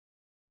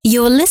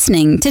You're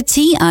listening to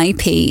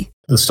TIP.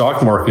 The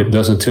stock market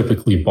doesn't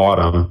typically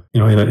bottom,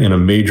 in a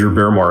major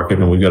bear market.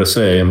 And we've got to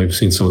say, and we've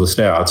seen some of the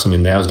stats.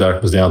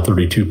 NASDAQ was down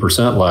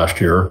 32% last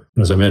year.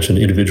 As I mentioned,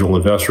 individual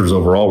investors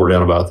overall were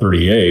down about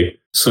 38%.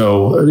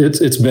 So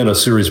it's been a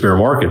serious bear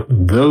market.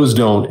 Those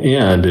don't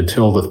end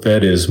until the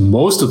Fed is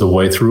most of the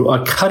way through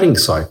a cutting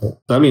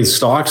cycle. That means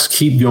stocks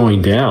keep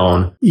going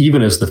down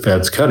even as the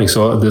Fed's cutting.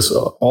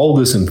 So all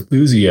this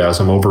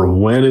enthusiasm over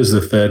when is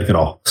the Fed going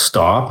to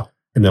stop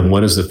and then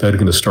when is the Fed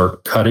going to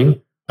start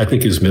cutting, I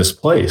think is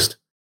misplaced.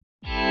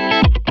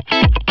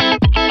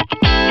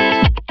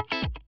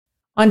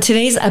 On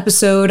today's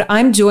episode,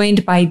 I'm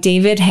joined by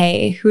David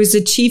Hay, who is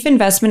the Chief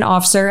Investment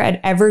Officer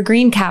at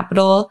Evergreen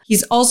Capital.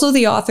 He's also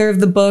the author of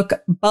the book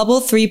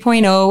Bubble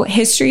 3.0,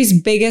 History's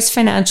Biggest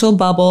Financial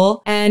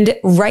Bubble, and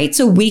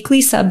writes a weekly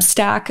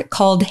Substack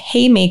called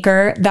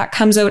Haymaker that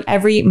comes out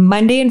every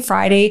Monday and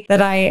Friday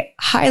that I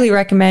highly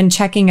recommend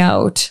checking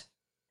out.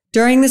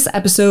 During this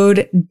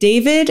episode,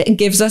 David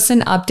gives us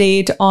an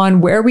update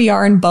on where we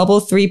are in Bubble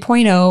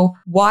 3.0,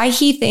 why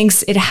he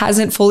thinks it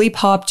hasn't fully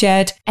popped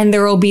yet, and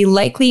there will be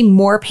likely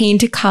more pain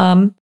to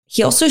come.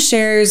 He also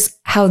shares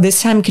how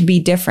this time could be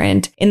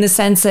different in the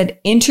sense that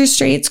interest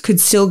rates could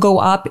still go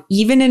up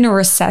even in a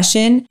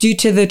recession due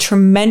to the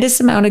tremendous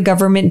amount of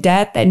government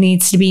debt that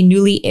needs to be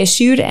newly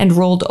issued and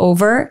rolled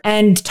over,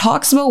 and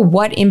talks about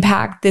what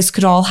impact this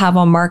could all have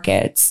on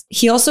markets.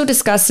 He also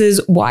discusses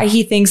why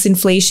he thinks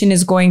inflation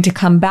is going to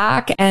come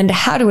back and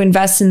how to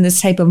invest in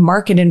this type of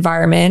market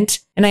environment.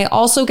 And I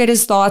also get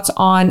his thoughts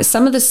on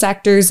some of the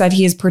sectors that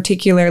he is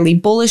particularly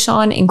bullish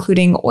on,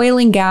 including oil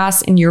and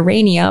gas and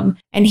uranium.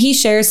 And he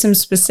shares some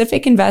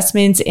specific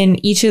investments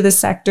in each of the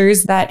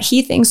sectors that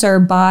he thinks are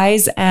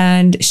buys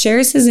and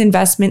shares his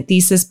investment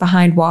thesis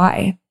behind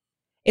why.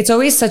 It's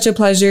always such a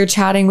pleasure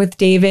chatting with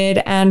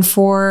David. And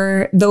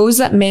for those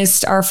that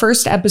missed our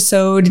first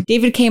episode,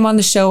 David came on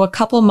the show a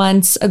couple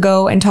months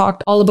ago and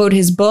talked all about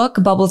his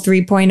book, Bubble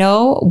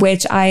 3.0,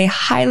 which I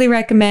highly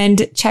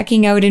recommend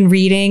checking out and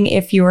reading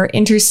if you are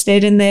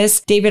interested in this.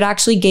 David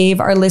actually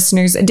gave our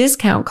listeners a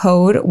discount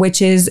code,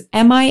 which is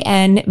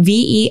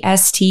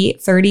MINVEST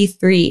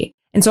 33.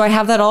 And so I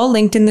have that all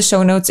linked in the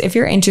show notes if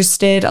you're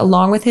interested,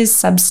 along with his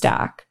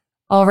Substack.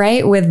 All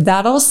right, with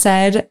that all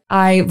said,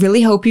 I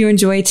really hope you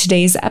enjoy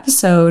today's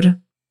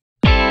episode.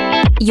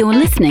 You're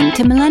listening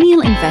to Millennial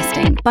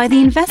Investing by the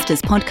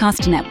Investors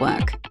Podcast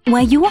Network,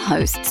 where your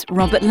hosts,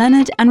 Robert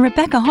Leonard and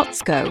Rebecca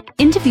Hotsko,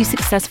 interview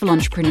successful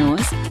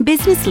entrepreneurs,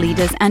 business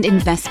leaders, and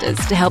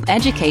investors to help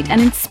educate and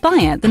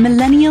inspire the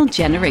millennial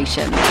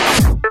generation.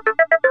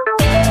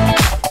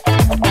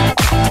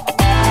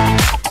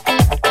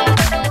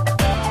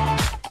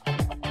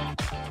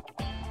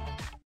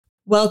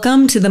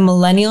 Welcome to the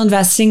Millennial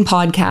Investing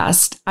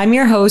Podcast. I'm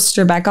your host,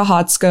 Rebecca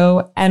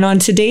Hotsko, and on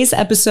today's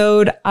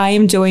episode, I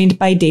am joined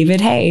by David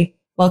Hay.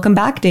 Welcome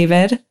back,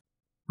 David.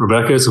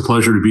 Rebecca, it's a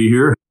pleasure to be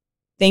here.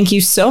 Thank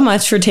you so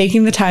much for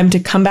taking the time to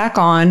come back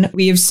on.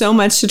 We have so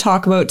much to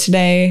talk about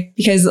today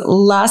because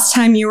last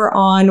time you were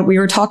on, we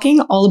were talking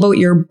all about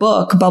your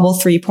book, Bubble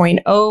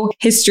 3.0,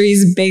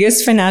 History's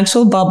Biggest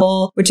Financial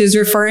Bubble, which is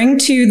referring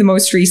to the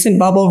most recent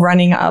bubble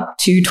running up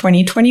to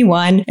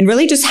 2021 and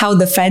really just how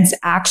the Fed's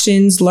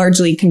actions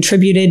largely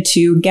contributed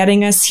to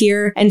getting us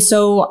here. And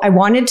so I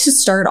wanted to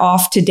start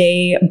off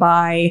today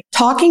by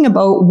talking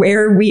about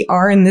where we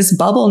are in this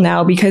bubble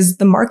now, because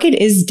the market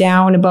is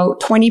down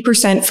about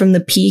 20% from the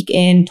peak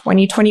in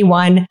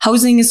 2021.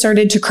 Housing has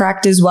started to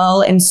correct as well.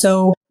 And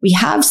so we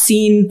have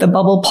seen the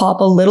bubble pop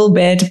a little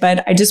bit,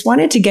 but I just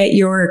wanted to get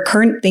your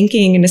current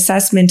thinking and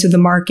assessment of the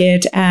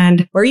market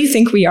and where you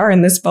think we are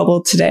in this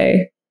bubble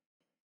today.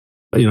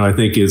 I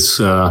think it's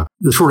the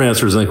short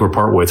answer is I think we're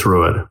partway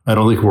through it. I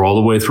don't think we're all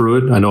the way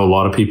through it. I know a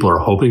lot of people are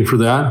hoping for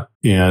that.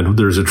 And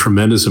there's a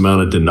tremendous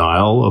amount of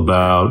denial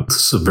about the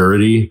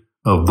severity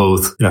of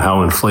both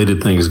how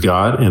inflated things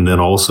got and then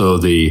also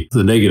the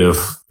negative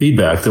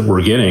feedback that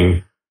we're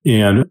getting.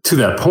 And to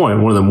that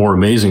point, one of the more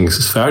amazing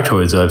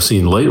factoids I've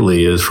seen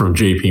lately is from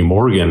JP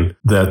Morgan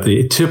that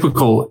the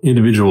typical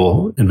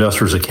individual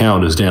investor's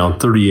account is down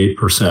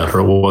 38%, or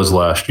it was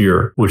last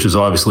year, which is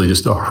obviously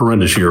just a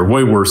horrendous year,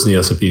 way worse than the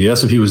S&P. The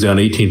S&P was down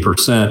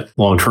 18%.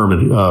 Long-term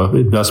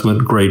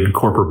investment grade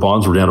corporate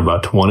bonds were down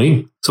about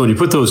 20%. So when you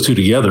put those two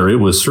together, it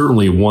was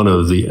certainly one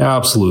of the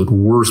absolute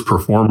worst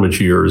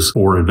performance years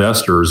for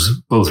investors,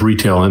 both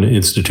retail and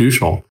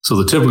institutional. So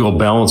the typical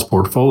balanced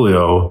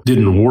portfolio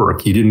didn't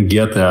work. You didn't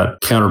get that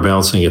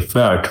counterbalancing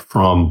effect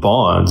from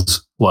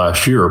bonds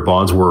last year.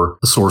 Bonds were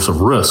a source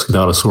of risk,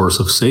 not a source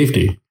of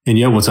safety. And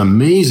yet what's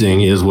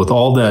amazing is with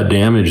all that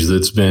damage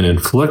that's been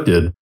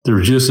inflicted, there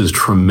just is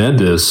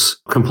tremendous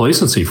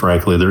complacency,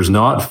 frankly. There's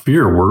not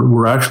fear.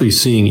 We're actually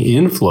seeing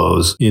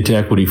inflows into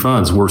equity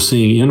funds. We're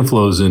seeing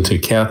inflows into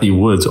Cathie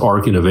Wood's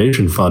ARK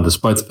Innovation Fund,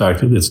 despite the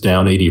fact that it's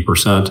down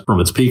 80% from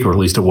its peak, or at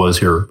least it was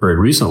here very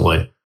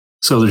recently.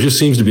 So there just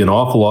seems to be an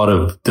awful lot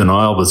of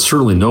denial, but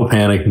certainly no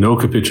panic, no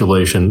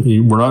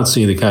capitulation. We're not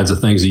seeing the kinds of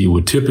things that you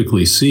would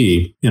typically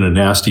see in a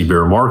nasty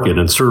bear market.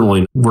 And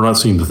certainly we're not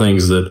seeing the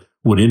things that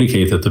would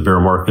indicate that the bear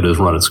market has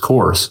run its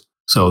course.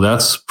 So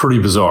that's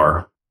pretty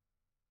bizarre.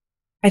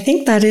 I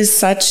think that is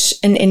such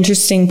an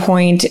interesting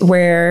point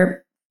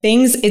where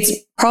it's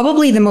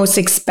probably the most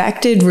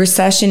expected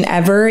recession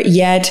ever,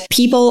 yet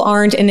people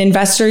aren't, and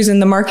investors in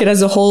the market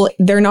as a whole,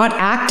 they're not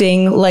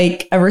acting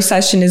like a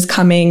recession is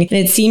coming. And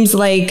it seems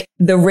like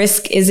the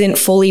risk isn't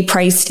fully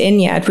priced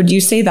in yet. Would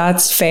you say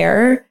that's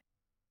fair?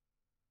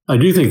 I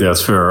do think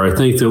that's fair. I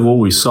think that what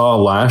we saw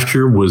last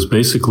year was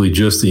basically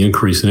just the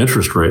increase in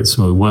interest rates.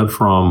 So we went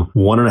from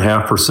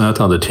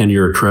 1.5% on the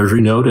 10-year Treasury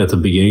note at the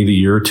beginning of the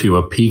year to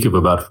a peak of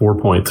about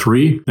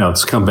 4.3. Now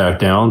it's come back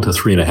down to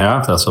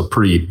 3.5. That's a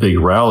pretty big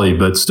rally,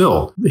 but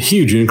still a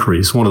huge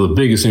increase. One of the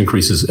biggest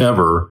increases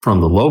ever from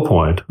the low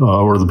point,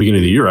 or the beginning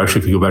of the year.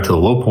 Actually, if you go back to the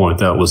low point,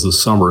 that was the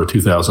summer of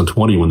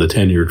 2020 when the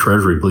 10-year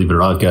Treasury, believe it or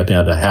not, got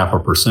down to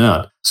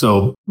 0.5%.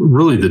 So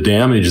really the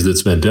damage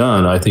that's been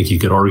done, I think you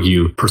could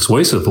argue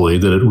persuasively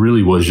that it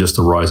really was just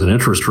the rise in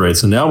interest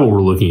rates. And now what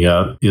we're looking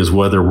at is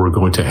whether we're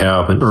going to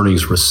have an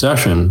earnings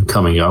recession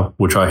coming up,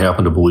 which I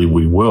happen to believe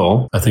we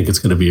will. I think it's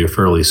going to be a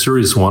fairly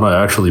serious one.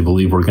 I actually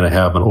believe we're going to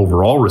have an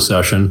overall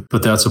recession,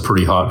 but that's a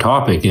pretty hot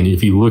topic. And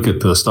if you look at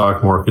the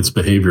stock market's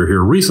behavior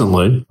here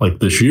recently, like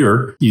this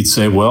year, you'd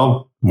say,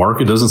 well,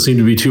 market doesn't seem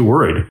to be too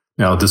worried.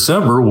 Now,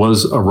 December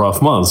was a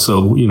rough month.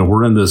 So,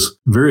 we're in this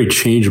very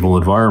changeable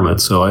environment.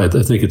 So I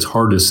think it's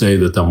hard to say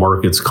that the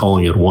market's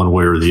calling it one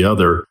way or the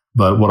other.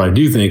 But what I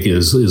do think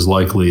is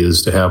likely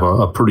is to have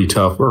a pretty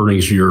tough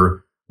earnings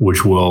year,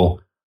 which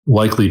will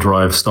likely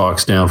drive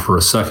stocks down for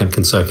a second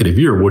consecutive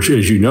year, which,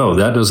 as you know,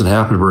 that doesn't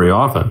happen very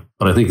often.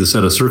 But I think the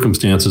set of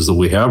circumstances that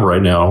we have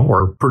right now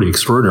are pretty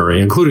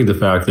extraordinary, including the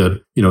fact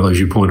that, as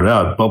you pointed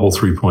out, Bubble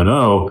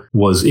 3.0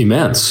 was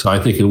immense. I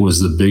think it was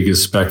the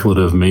biggest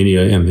speculative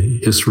mania in the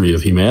history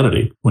of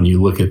humanity. When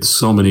you look at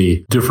so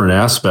many different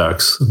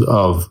aspects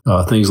of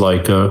things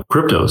like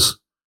cryptos.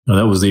 Now,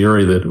 that was the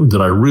area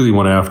that I really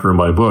went after in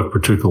my book,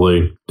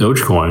 particularly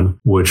Dogecoin,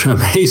 which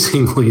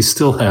amazingly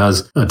still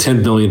has a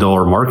 $10 billion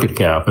market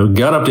cap. It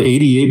got up to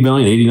 88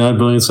 billion, 89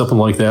 billion, something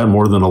like that,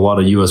 more than a lot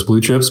of U.S. blue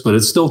chips, but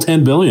it's still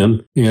 10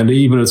 billion. And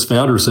even its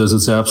founder says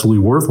it's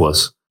absolutely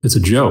worthless. It's a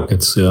joke.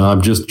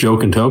 I'm just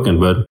joking token,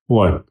 but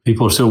boy,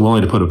 people are still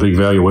willing to put a big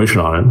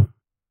valuation on it.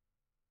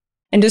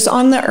 And just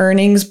on the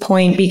earnings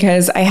point,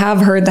 because I have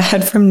heard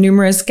that from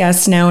numerous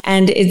guests now,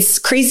 and it's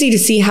crazy to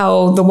see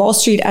how the Wall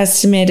Street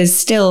estimate is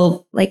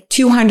still like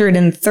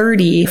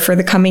 230 for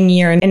the coming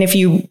year. And if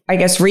you,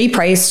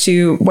 reprice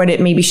to what it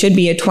maybe should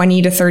be, a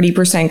 20 to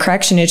 30%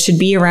 correction, it should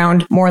be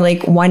around more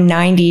like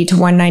 190 to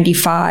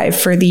 195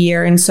 for the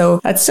year. And so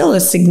that's still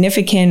a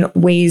significant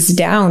ways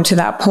down to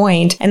that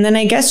point. And then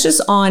I guess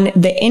just on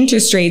the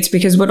interest rates,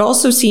 because what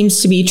also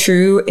seems to be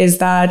true is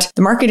that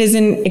the market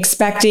isn't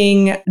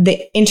expecting the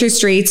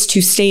interest rates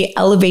to stay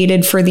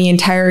elevated for the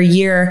entire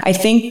year. I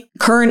think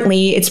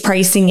currently it's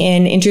pricing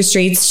in interest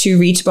rates to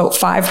reach about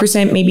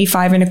 5%, maybe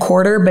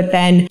 5.25%, but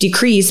then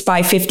decrease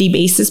by 50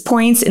 basis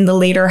points in the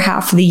later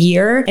half of the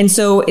year. And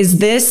so is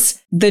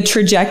this the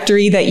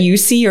trajectory that you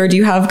see, or do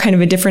you have kind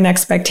of a different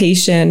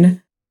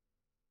expectation?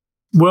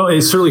 Well,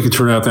 it certainly could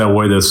turn out that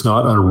way. That's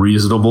not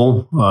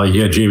unreasonable.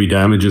 You had Jamie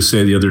Dimon just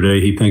say the other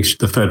day he thinks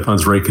the Fed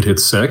funds rate could hit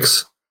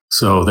 6%.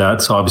 So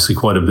that's obviously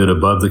quite a bit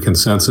above the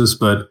consensus.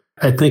 But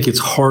I think it's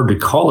hard to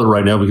call it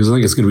right now because I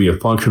think it's going to be a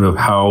function of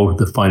how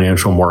the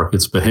financial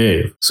markets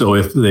behave. So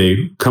if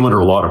they come under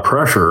a lot of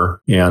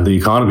pressure and the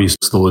economy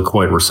still look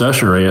quite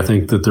recessionary, I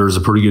think that there's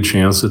a pretty good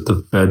chance that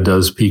the Fed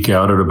does peak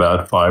out at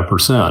about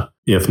 5%.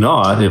 If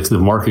not, if the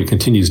market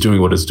continues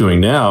doing what it's doing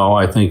now,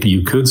 I think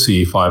you could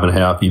see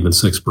 5.5%, even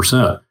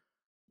 6%.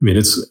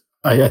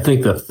 I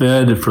think the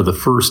Fed, for the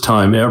first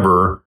time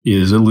ever,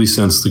 is, at least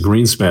since the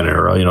Greenspan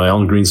era,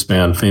 Alan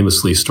Greenspan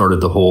famously started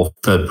the whole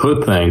Fed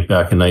put thing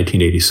back in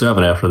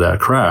 1987 after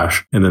that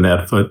crash. And then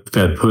that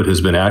Fed put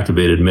has been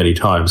activated many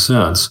times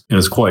since. And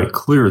it's quite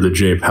clear that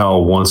Jay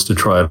Powell wants to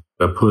try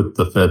to put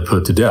the Fed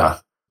put to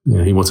death.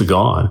 He wants it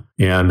gone.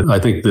 And I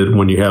think that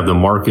when you have the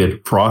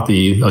market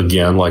frothy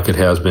again, like it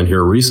has been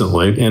here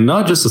recently, and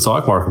not just the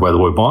stock market, by the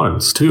way,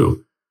 bonds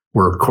too,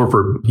 where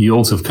corporate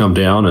yields have come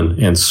down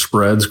and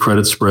spreads,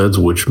 credit spreads,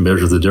 which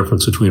measure the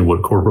difference between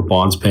what corporate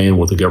bonds pay and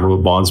what the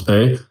government bonds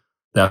pay,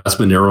 that's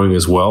been narrowing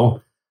as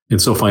well.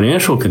 And so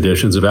financial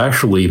conditions have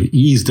actually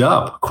eased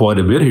up quite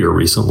a bit here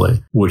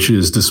recently, which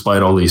is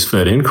despite all these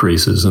Fed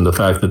increases and the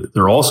fact that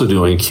they're also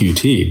doing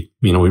QT.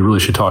 We really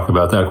should talk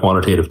about that,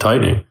 quantitative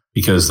tightening,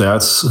 because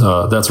that's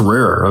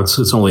rare.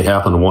 It's only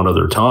happened one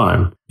other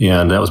time.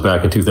 And that was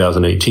back in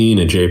 2018.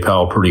 And Jay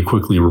Powell pretty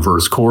quickly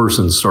reversed course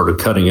and started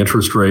cutting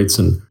interest rates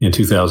in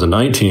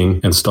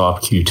 2019 and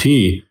stopped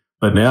QT.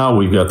 But now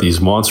we've got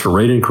these monster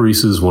rate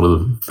increases, one of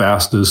the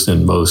fastest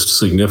and most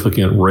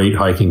significant rate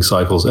hiking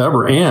cycles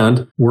ever.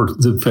 And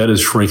the Fed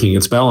is shrinking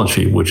its balance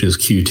sheet, which is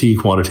QT,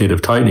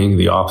 quantitative tightening,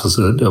 the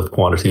opposite of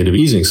quantitative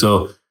easing.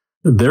 So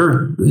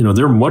they're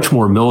much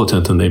more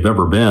militant than they've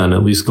ever been,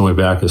 at least going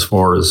back as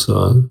far as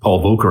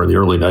Paul Volcker in the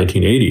early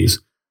 1980s.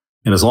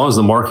 And as long as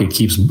the market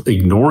keeps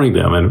ignoring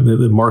them, and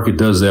the market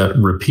does that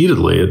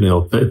repeatedly,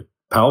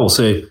 Powell will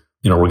say,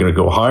 we're going to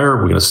go higher,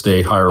 we're going to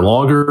stay higher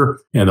longer,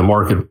 and the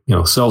market,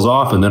 sells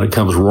off, and then it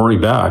comes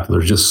roaring back.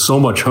 There's just so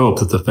much hope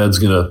that the Fed's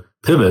going to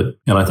pivot,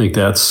 and I think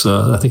that's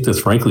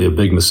frankly a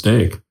big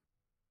mistake.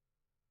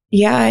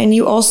 Yeah, and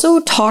you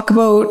also talk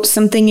about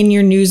something in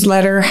your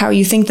newsletter, how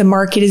you think the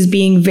market is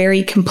being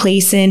very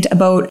complacent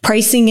about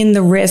pricing in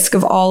the risk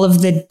of all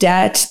of the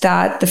debt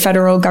that the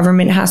federal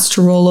government has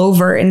to roll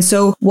over. And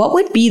so what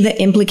would be the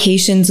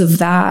implications of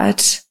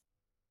that?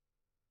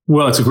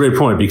 Well, it's a great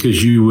point,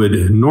 because you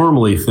would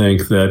normally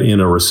think that in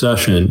a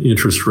recession,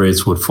 interest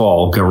rates would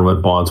fall,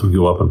 government bonds would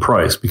go up in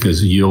price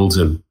because yields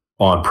and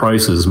bond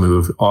prices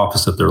move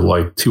opposite. They're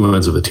like two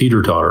ends of a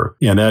teeter-totter.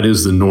 And that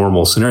is the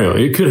normal scenario.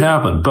 It could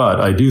happen,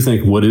 but I do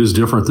think what is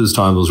different this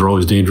time, those are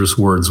always dangerous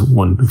words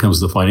when it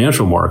comes to the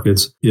financial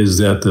markets, is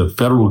that the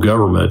federal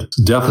government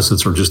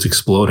deficits are just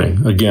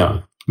exploding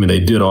again. I mean,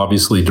 they did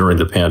obviously during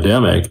the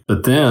pandemic,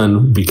 but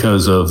then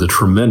because of the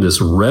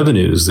tremendous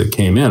revenues that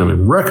came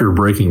in,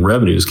 record-breaking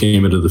revenues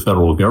came into the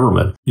federal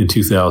government in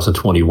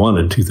 2021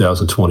 and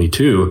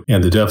 2022,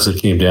 and the deficit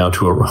came down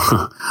to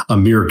a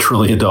mere $1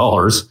 trillion.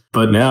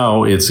 But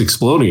now it's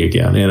exploding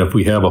again. And if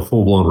we have a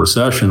full-blown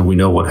recession, we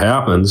know what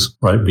happens,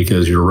 right?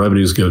 Because your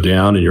revenues go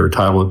down and your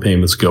entitlement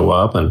payments go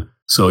up. And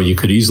so you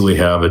could easily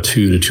have a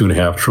 $2 to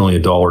 $2.5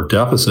 trillion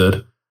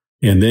deficit.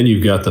 And then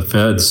you've got the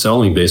Fed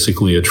selling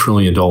basically $1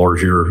 trillion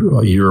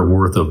a year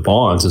worth of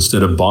bonds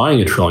instead of buying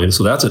 $1 trillion.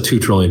 So that's a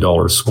 $2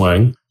 trillion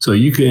swing. So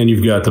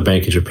you've got the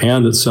Bank of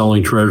Japan that's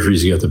selling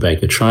treasuries. You got the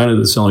Bank of China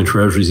that's selling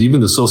treasuries.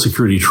 Even the Social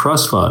Security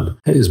Trust Fund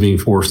is being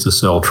forced to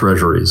sell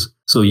treasuries.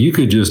 So you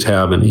could just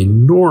have an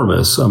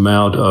enormous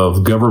amount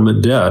of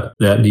government debt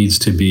that needs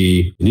to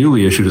be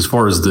newly issued. As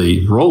far as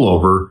the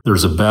rollover,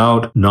 there's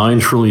about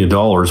 $9 trillion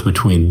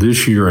between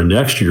this year and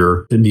next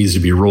year that needs to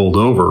be rolled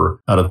over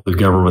out of the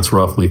government's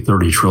roughly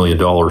 $30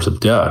 trillion of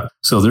debt.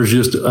 So there's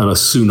just a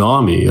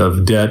tsunami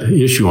of debt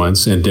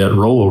issuance and debt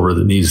rollover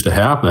that needs to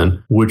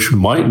happen, which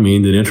might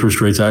mean that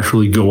interest rates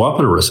actually go up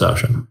in a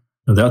recession.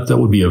 And that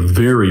would be a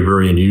very,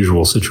 very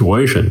unusual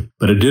situation.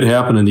 But it did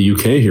happen in the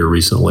UK here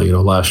recently,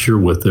 last year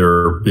with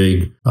their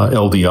big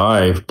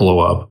LDI blow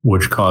up,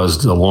 which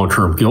caused the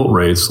long-term gilt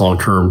rates,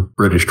 long-term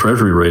British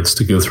Treasury rates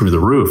to go through the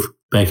roof.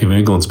 Bank of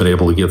England's been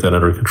able to get that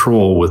under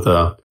control with,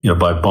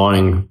 by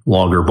buying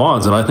longer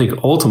bonds. And I think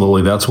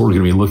ultimately that's what we're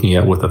going to be looking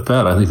at with the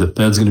Fed. I think the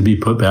Fed's going to be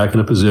put back in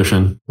a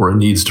position where it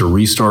needs to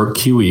restart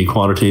QE,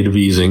 quantitative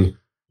easing,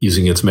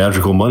 using its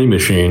magical money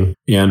machine.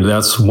 And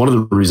that's one of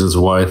the reasons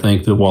why I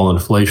think that while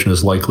inflation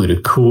is likely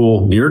to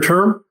cool near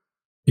term,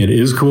 it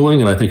is cooling,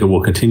 and I think it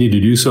will continue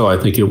to do so. I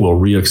think it will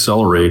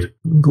reaccelerate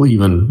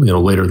even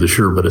later this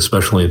year, but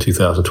especially in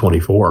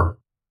 2024.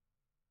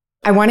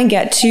 I want to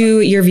get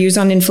to your views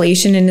on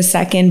inflation in a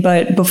second,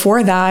 but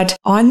before that,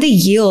 on the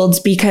yields,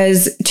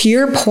 because to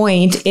your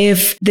point,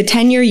 if the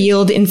 10-year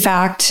yield in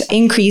fact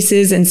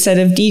increases instead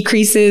of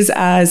decreases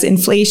as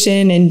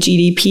inflation and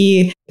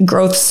GDP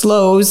growth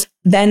slows,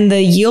 then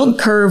the yield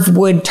curve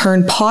would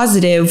turn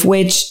positive,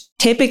 which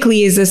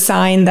typically is a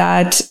sign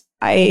that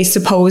I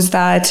suppose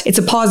that it's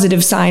a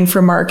positive sign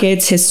for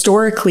markets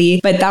historically,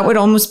 but that would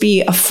almost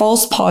be a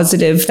false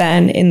positive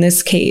then in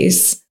this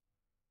case.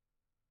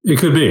 It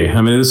could be.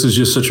 This is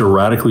just such a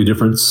radically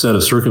different set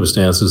of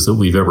circumstances that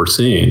we've ever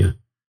seen.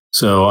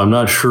 So I'm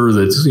not sure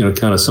that,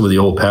 kind of some of the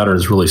old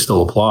patterns really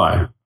still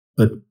apply.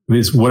 But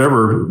it's what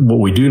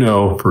we do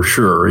know for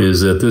sure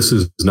is that this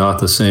is not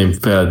the same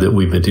Fed that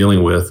we've been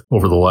dealing with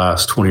over the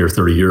last 20 or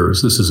 30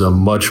 years. This is a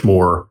much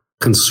more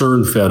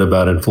concerned Fed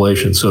about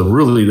inflation. So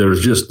really,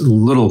 there's just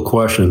little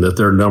question that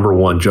their number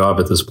one job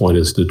at this point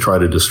is to try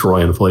to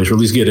destroy inflation, or at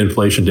least get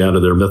inflation down to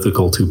their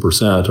mythical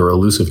 2% or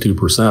elusive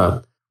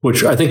 2%.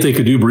 Which I think they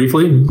could do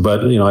briefly,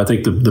 but I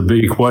think the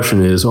big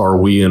question is, are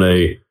we in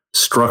a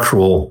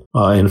structural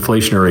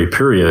inflationary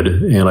period?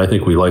 And I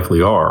think we likely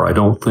are. I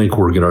don't think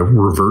we're going to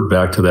revert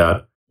back to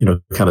that,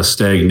 kind of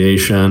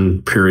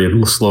stagnation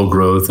period, slow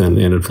growth and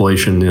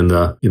inflation in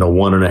the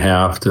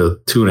 1.5%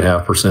 to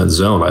 2.5%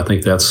 zone. I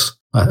think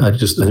I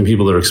think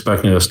people that are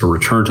expecting us to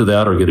return to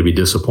that are going to be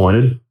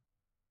disappointed.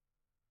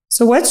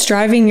 So what's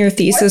driving your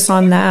thesis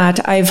on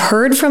that? I've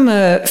heard from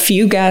a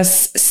few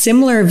guests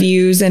similar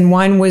views, and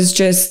one was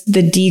just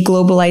the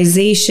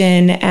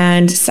deglobalization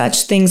and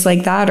such things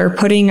like that are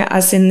putting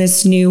us in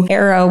this new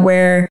era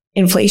where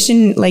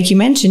inflation, like you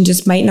mentioned,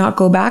 just might not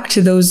go back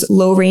to those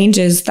low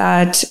ranges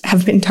that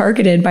have been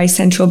targeted by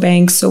central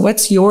banks. So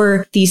what's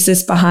your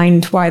thesis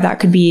behind why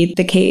that could be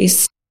the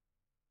case?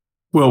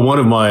 Well, one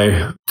of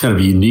my kind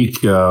of unique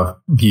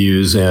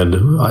views,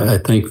 and I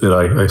think that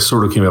I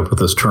sort of came up with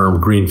this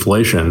term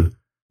greenflation,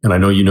 and I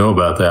know you know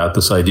about that,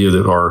 this idea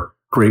that our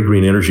great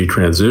green energy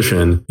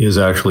transition is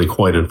actually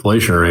quite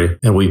inflationary.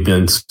 And we've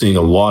been seeing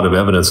a lot of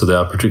evidence of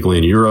that, particularly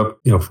in Europe.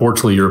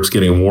 Fortunately, Europe's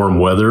getting warm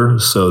weather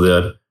so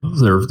that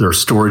their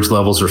storage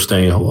levels are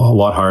staying a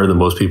lot higher than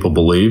most people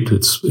believed.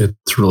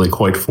 It's really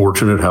quite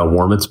fortunate how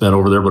warm it's been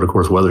over there. But of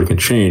course, weather can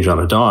change on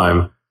a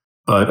dime.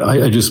 But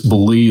I just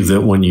believe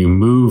that when you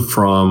move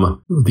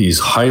from these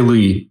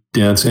highly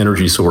dense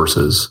energy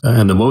sources,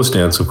 and the most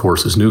dense, of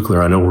course, is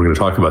nuclear. I know we're going to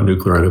talk about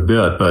nuclear in a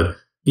bit, but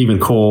even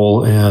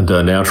coal and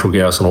natural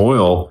gas and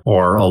oil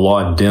are a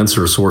lot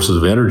denser sources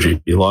of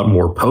energy, a lot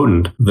more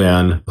potent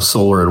than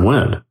solar and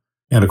wind.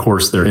 And of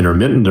course, they're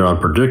intermittent, they're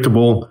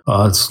unpredictable.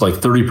 It's like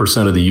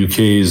 30% of the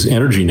UK's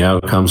energy now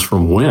comes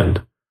from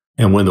wind.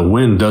 And when the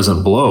wind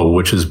doesn't blow,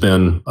 which has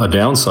been a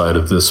downside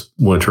of this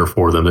winter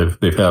for them,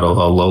 they've had a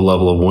low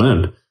level of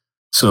wind.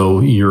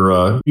 So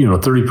your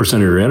 30% of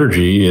your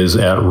energy is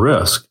at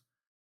risk.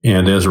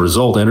 And as a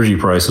result, energy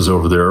prices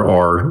over there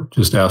are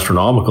just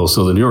astronomical.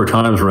 So the New York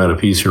Times ran a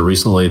piece here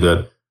recently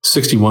that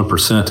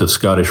 61% of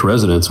Scottish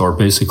residents are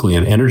basically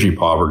in energy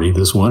poverty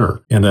this winter.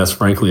 And that's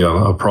frankly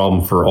a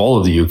problem for all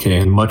of the UK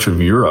and much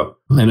of Europe.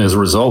 And as a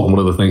result, one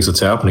of the things that's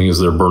happening is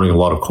they're burning a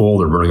lot of coal,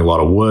 they're burning a lot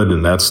of wood,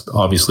 and that's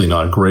obviously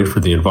not great for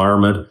the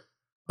environment.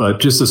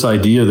 But just this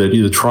idea that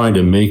either trying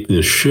to make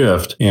this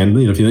shift, and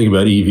if you think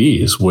about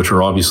EVs, which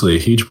are obviously a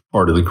huge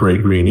part of the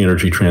great green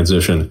energy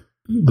transition,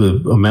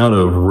 the amount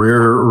of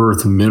rare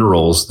earth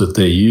minerals that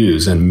they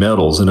use and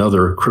metals and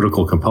other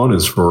critical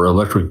components for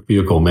electric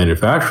vehicle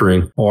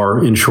manufacturing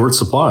are in short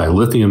supply.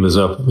 Lithium is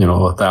up,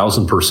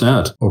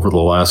 1,000% over the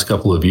last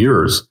couple of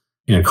years.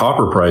 And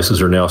copper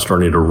prices are now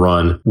starting to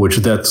run, which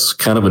that's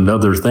kind of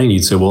another thing.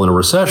 You'd say, well, in a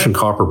recession,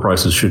 copper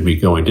prices should be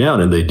going down,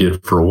 and they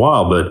did for a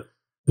while. But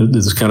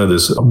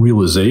this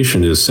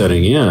realization is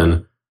setting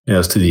in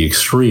as to the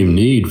extreme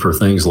need for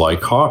things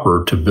like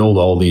copper to build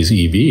all these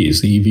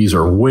EVs. The EVs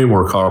are way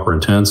more copper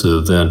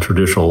intensive than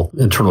traditional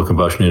internal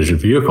combustion engine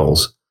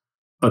vehicles.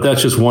 But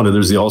that's just one. And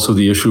there's also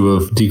the issue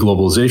of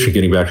deglobalization,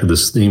 getting back to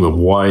this theme of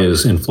why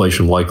is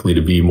inflation likely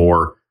to be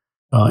more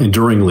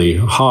enduringly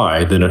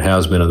high than it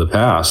has been in the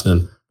past.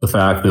 And the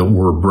fact that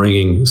we're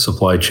bringing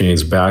supply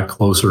chains back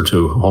closer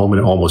to home,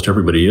 and almost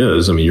everybody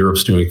is. I mean,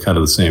 Europe's doing kind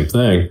of the same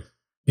thing,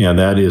 and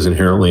that is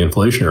inherently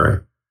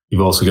inflationary.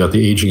 You've also got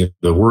the aging of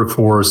the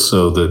workforce,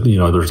 so that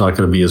there's not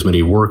going to be as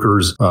many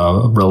workers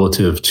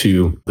relative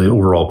to the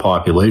overall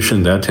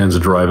population. That tends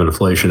to drive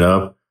inflation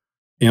up.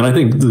 And I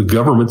think the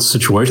government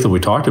situation that we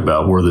talked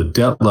about, where the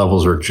debt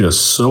levels are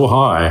just so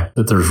high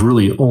that there's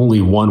really only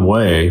one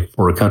way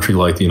for a country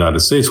like the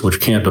United States,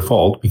 which can't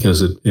default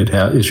because it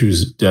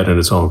issues debt in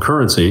its own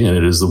currency, and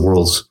it is the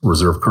world's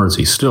reserve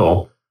currency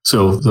still.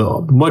 So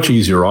the much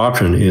easier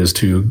option is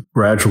to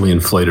gradually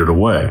inflate it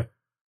away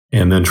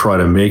and then try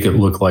to make it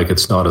look like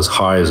it's not as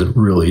high as it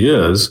really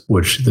is,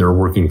 which they're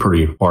working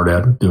pretty hard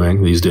at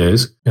doing these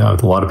days. A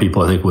lot of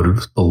people, I think, would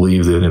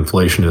believe that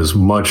inflation is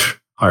much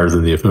higher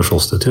than the official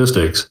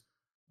statistics.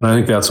 And I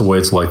think that's the way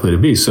it's likely to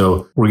be.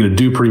 So we're going to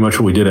do pretty much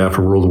what we did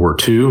after World War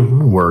II,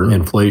 where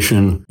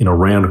inflation,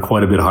 ran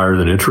quite a bit higher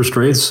than interest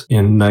rates.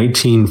 In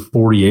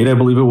 1948, I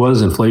believe it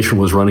was, inflation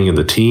was running in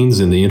the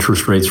teens and the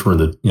interest rates were in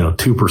the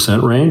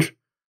 2% range.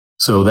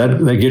 So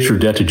that gets your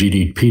debt to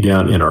GDP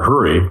down in a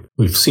hurry.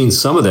 We've seen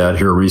some of that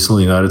here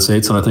recently in the United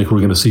States, and I think we're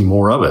going to see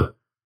more of it.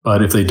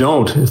 But if they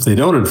don't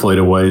inflate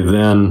away,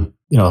 then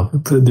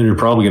you're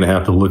probably going to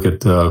have to look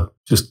at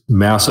just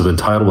massive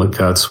entitlement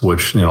cuts,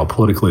 which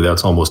politically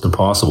that's almost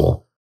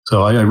impossible.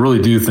 So I really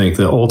do think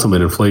the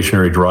ultimate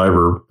inflationary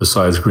driver,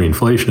 besides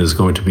greenflation, is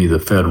going to be the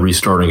Fed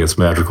restarting its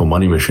magical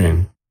money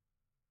machine.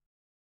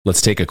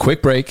 Let's take a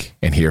quick break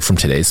and hear from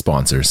today's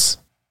sponsors.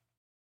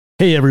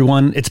 Hey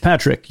everyone, it's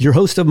Patrick, your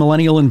host of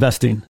Millennial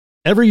Investing.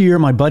 Every year,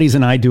 my buddies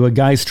and I do a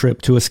guy's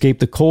trip to escape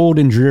the cold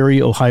and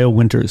dreary Ohio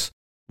winters.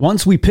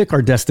 Once we pick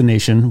our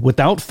destination,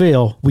 without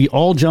fail, we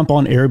all jump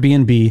on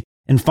Airbnb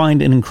and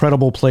find an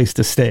incredible place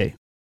to stay.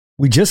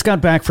 We just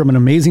got back from an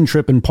amazing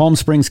trip in Palm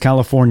Springs,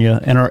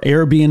 California, and our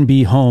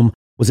Airbnb home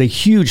was a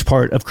huge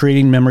part of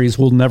creating memories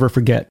we'll never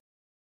forget.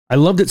 I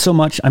loved it so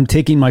much, I'm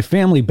taking my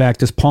family back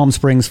to Palm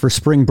Springs for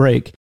spring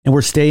break, and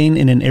we're staying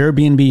in an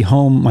Airbnb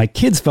home my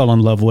kids fell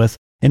in love with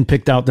and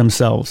picked out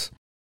themselves.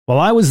 While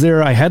I was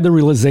there, I had the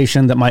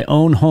realization that my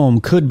own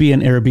home could be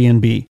an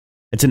Airbnb.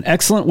 It's an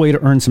excellent way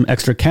to earn some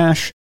extra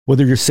cash,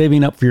 whether you're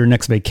saving up for your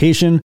next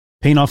vacation,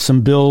 paying off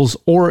some bills,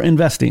 or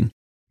investing.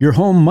 Your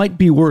home might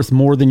be worth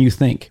more than you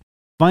think.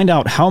 Find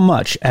out how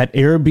much at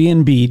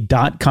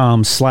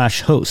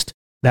airbnb.com/host.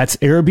 That's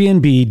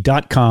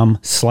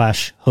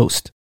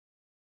airbnb.com/host.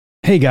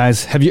 Hey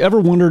guys, have you ever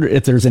wondered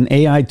if there's an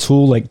AI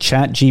tool like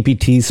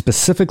ChatGPT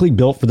specifically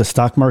built for the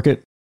stock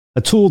market?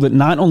 A tool that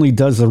not only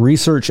does the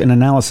research and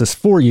analysis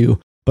for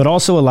you, but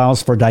also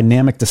allows for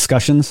dynamic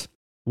discussions?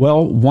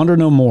 Well, want to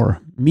know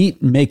more?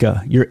 Meet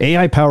Meka, your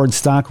AI-powered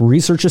stock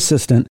research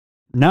assistant,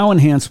 now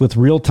enhanced with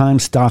real-time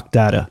stock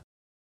data.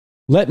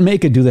 Let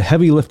Meka do the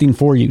heavy lifting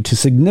for you to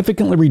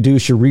significantly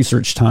reduce your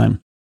research time.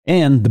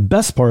 And the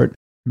best part,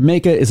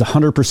 Meka is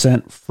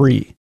 100%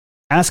 free.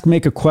 Ask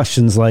Meka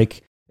questions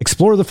like,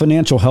 explore the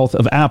financial health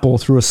of Apple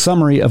through a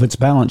summary of its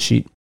balance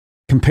sheet.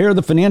 Compare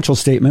the financial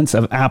statements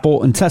of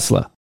Apple and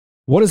Tesla.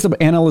 What is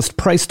the analyst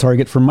price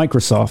target for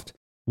Microsoft?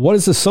 What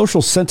is the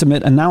social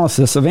sentiment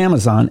analysis of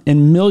Amazon?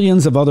 And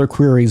millions of other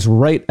queries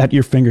right at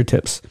your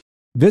fingertips.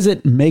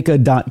 Visit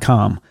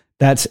Meka.com.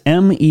 That's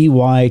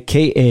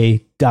MEYKA.com.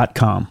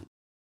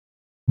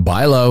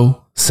 Buy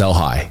low, sell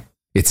high.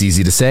 It's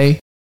easy to say,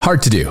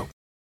 hard to do.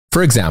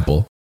 For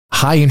example,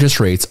 high interest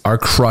rates are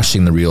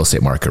crushing the real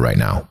estate market right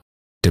now.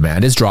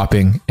 Demand is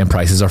dropping and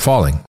prices are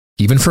falling,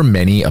 even for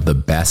many of the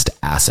best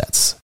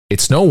assets.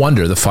 It's no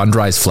wonder the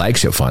Fundrise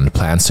flagship fund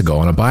plans to go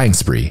on a buying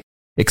spree,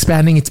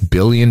 expanding its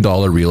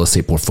billion-dollar real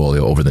estate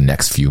portfolio over the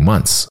next few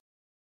months.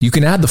 You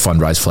can add the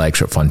Fundrise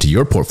flagship fund to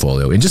your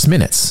portfolio in just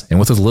minutes and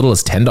with as little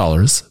as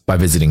 $10 by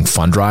visiting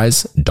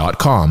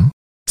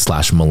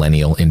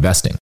fundrise.com/millennial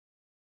investing.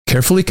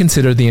 Carefully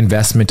consider the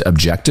investment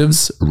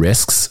objectives,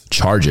 risks,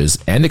 charges,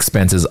 and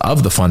expenses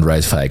of the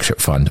Fundrise flagship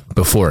fund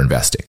before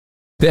investing.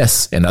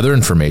 This and other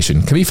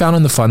information can be found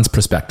in the fund's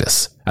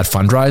prospectus at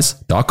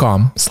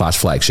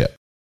fundrise.com/flagship.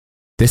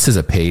 This is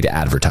a paid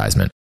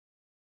advertisement.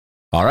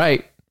 All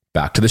right,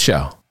 back to the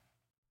show.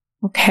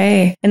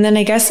 Okay. And then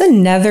I guess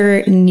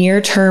another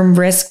near-term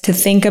risk to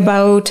think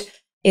about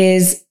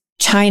is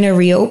China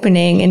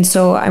reopening. And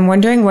so I'm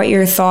wondering what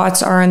your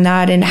thoughts are on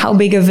that and how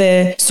big of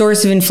a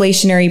source of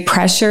inflationary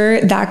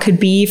pressure that could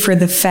be for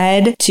the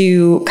Fed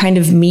to kind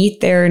of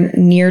meet their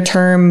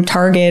near-term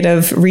target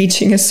of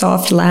reaching a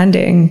soft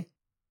landing.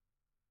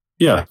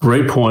 Yeah,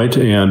 great point.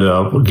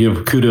 And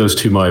give kudos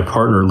to my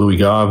partner, Louis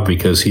Gave,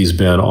 because he's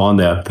been on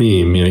that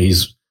theme.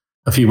 He's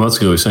a few months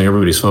ago, he was saying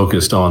everybody's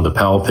focused on the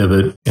Powell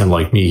pivot. And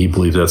like me, he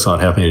believes that's not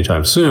happening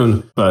anytime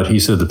soon. But he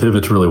said the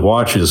pivot to really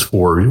watch is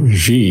for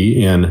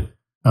Xi in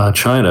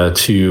China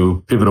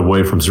to pivot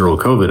away from zero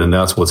COVID. And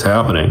that's what's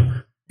happening.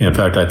 In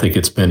fact, I think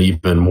it's been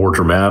even more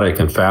dramatic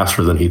and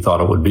faster than he thought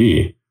it would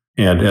be.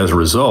 And as a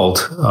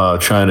result,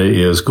 China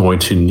is going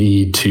to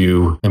need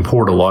to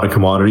import a lot of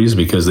commodities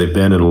because they've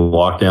been in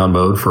lockdown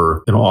mode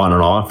for on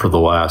and off for the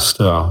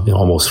last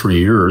almost 3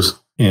 years.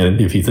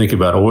 And if you think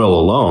about oil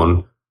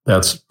alone,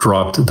 that's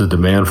dropped the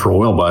demand for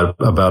oil by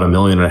about 1.5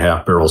 million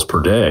barrels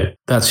per day.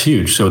 That's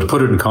huge. So to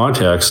put it in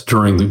context,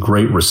 during the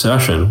Great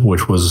Recession,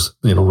 which was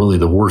really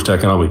the worst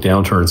economic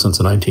downturn since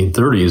the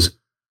 1930s,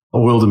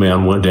 oil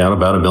demand went down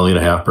about 1.5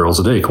 million barrels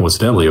a day,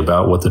 coincidentally,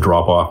 about what the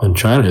drop off in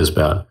China has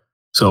been.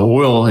 So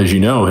oil, as you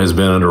know, has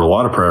been under a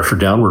lot of pressure,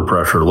 downward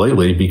pressure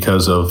lately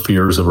because of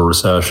fears of a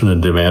recession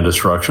and demand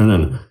destruction.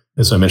 And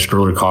as I mentioned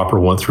earlier, copper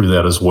went through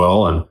that as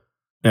well. And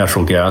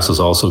natural gas is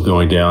also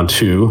going down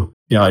too.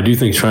 Yeah, I do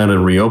think China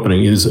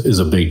reopening is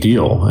a big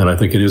deal. And I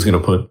think it is going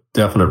to put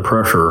definite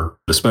pressure,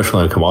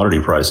 especially on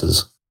commodity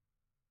prices.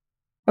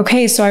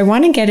 Okay, so I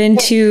want to get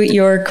into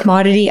your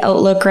commodity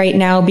outlook right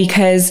now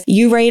because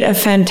you write a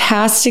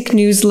fantastic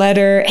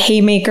newsletter,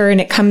 Haymaker, and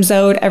it comes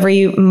out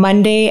every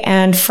Monday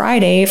and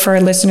Friday for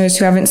our listeners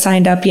who haven't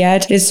signed up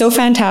yet. It's so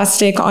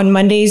fantastic. On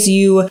Mondays,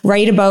 you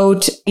write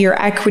about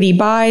your equity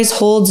buys,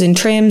 holds, and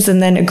trims,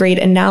 and then a great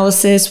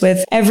analysis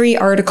with every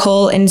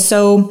article. And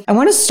so I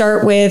want to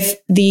start with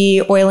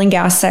the oil and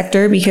gas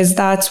sector because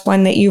that's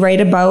one that you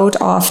write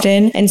about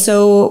often. And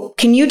so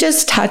can you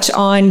just touch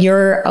on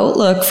your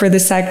outlook for the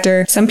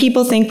sector? Some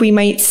people think we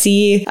might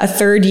see a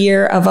third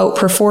year of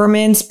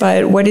outperformance,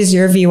 but what is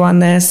your view on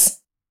this?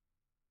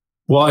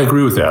 Well, I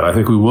agree with that. I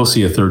think we will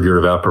see a third year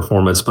of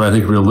outperformance, but I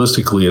think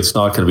realistically, it's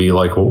not going to be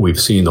like what we've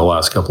seen the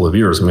last couple of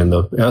years. I mean,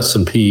 the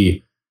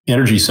S&P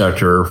energy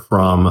sector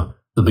from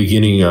the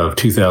beginning of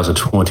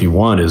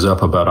 2021 is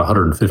up about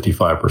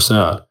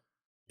 155%.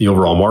 The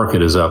overall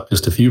market is up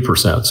just a few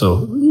percent.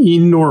 So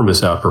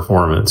enormous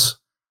outperformance.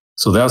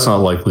 So that's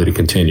not likely to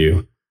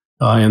continue.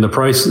 And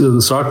the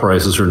stock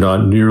prices are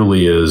not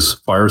nearly as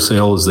fire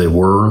sale as they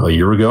were a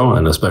year ago,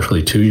 and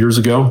especially 2 years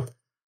ago.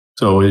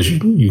 So as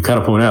you kind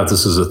of point out,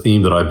 this is a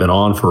theme that I've been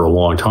on for a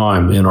long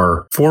time. In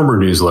our former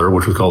newsletter,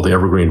 which was called the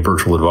Evergreen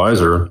Virtual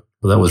Advisor,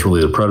 that was really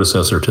the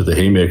predecessor to the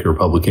Haymaker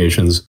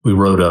publications. We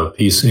wrote a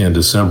piece in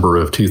December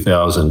of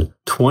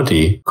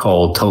 2020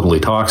 called Totally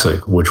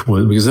Toxic, which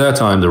was because at that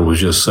time there was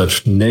just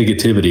such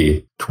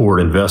negativity toward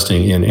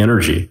investing in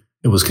energy.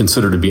 It was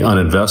considered to be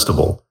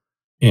uninvestable.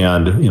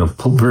 And,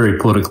 very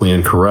politically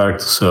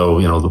incorrect. So,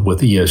 with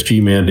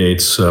ESG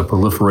mandates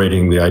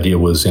proliferating, the idea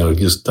was,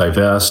 just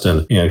divest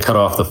and cut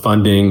off the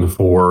funding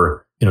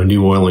for,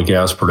 new oil and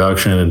gas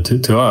production. And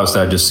to us,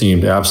 that just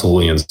seemed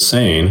absolutely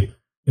insane.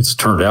 It's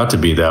turned out to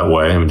be that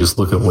way. I mean, just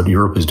look at what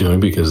Europe is doing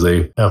because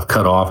they have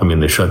cut off.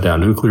 They shut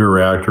down nuclear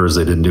reactors.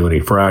 They didn't do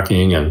any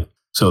fracking. And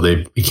so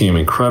they became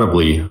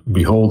incredibly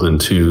beholden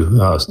to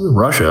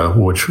Russia,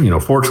 which,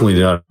 fortunately, the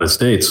United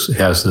States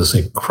has this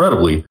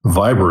incredibly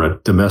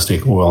vibrant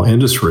domestic oil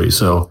industry.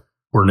 So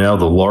we're now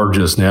the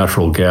largest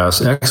natural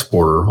gas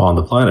exporter on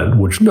the planet,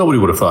 which nobody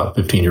would have thought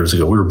 15 years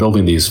ago. We were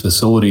building these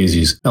facilities,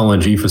 these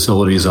LNG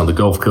facilities on the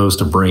Gulf Coast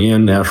to bring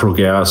in natural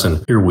gas.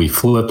 And here we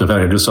flipped. In fact,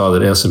 I just saw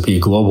that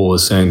S&P Global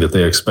is saying that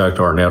they expect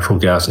our natural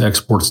gas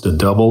exports to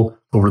double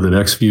over the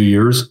next few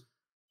years.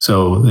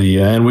 So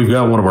and we've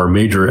got one of our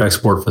major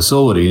export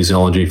facilities,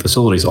 LNG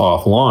facilities,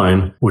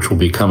 offline, which will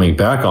be coming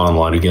back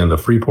online again, the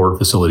Freeport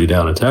facility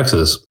down in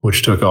Texas,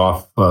 which took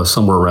off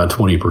somewhere around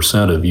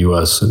 20% of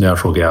U.S.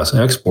 natural gas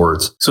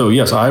exports. So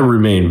yes, I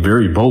remain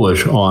very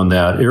bullish on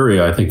that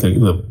area. I think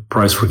the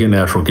price for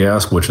natural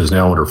gas, which is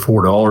now under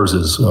 $4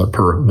 is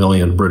per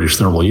million British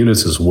thermal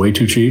units, is way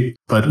too cheap.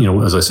 But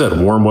as I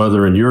said, warm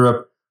weather in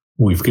Europe,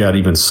 We've got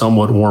even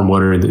somewhat warm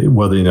weather in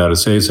the United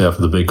States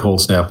after the big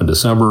cold snap in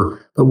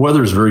December. But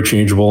weather is very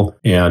changeable,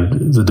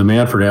 and the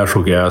demand for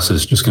natural gas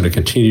is just going to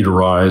continue to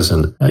rise.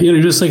 And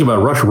you just think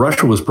about Russia.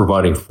 Russia was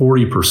providing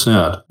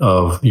 40%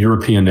 of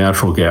European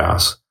natural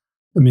gas.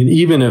 I mean,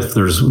 even if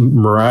there's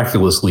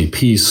miraculously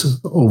peace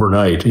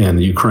overnight in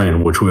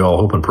Ukraine, which we all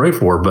hope and pray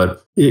for,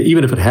 but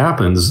even if it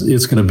happens,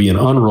 it's going to be an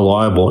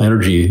unreliable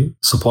energy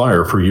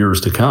supplier for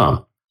years to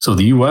come. So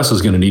the U.S.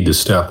 is going to need to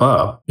step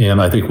up.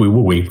 And I think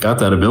we've got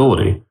that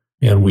ability.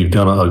 And we've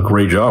done a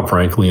great job,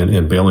 frankly,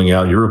 in bailing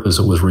out Europe as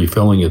it was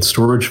refilling its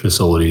storage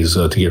facilities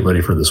to get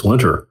ready for this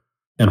winter.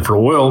 And for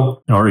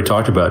oil, I already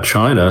talked about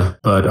China,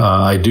 but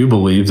I do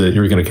believe that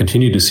you're going to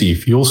continue to see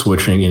fuel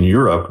switching in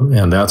Europe.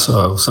 And that's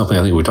something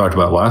I think we talked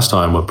about last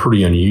time, a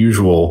pretty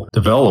unusual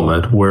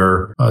development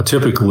where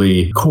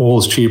typically coal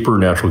is cheaper,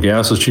 natural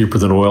gas is cheaper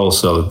than oil.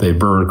 So they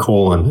burn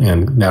coal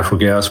and natural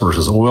gas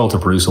versus oil to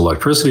produce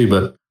electricity.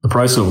 But the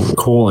price of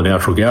coal and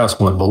natural gas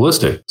went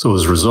ballistic. So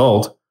as a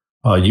result,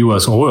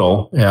 U.S.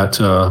 oil at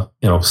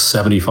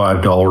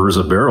 $75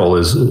 a barrel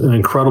is an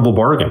incredible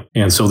bargain.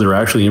 And so they're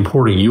actually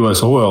importing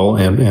U.S. oil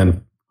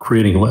and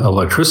creating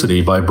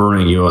electricity by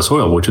burning U.S.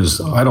 oil, which is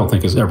I don't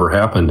think has ever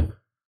happened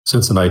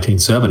since the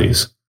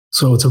 1970s.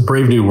 So it's a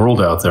brave new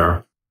world out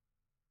there.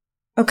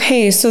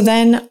 Okay, so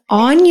then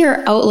on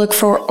your outlook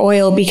for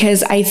oil,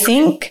 because I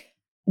think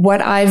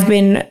what I've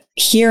been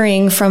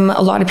hearing from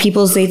a lot of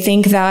people is they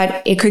think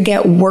that it could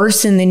get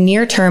worse in the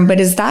near term. But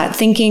is that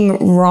thinking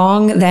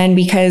wrong then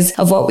because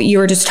of what you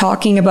were just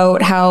talking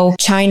about, how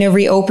China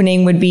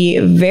reopening would be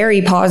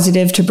very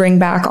positive to bring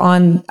back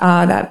on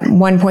that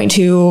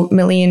 1.2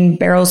 million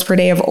barrels per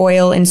day of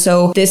oil? And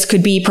so this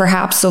could be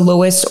perhaps the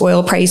lowest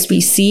oil price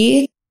we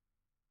see?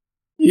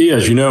 Yeah,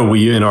 as you know,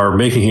 we in our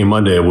Making Hay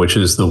Monday, which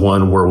is the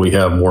one where we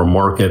have more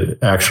market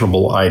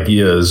actionable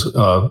ideas,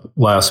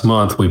 last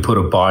month we put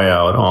a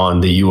buyout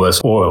on the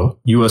USO,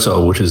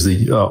 which is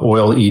the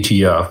oil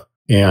ETF.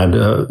 And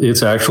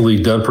it's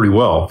actually done pretty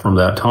well from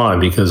that time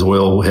because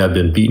oil had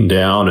been beaten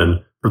down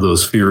and for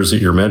those fears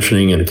that you're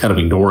mentioning and kind of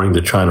ignoring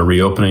the China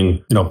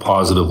reopening,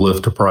 positive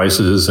lift to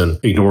prices and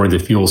ignoring the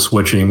fuel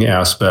switching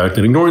aspect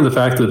and ignoring the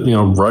fact that,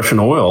 Russian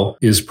oil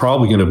is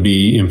probably going to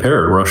be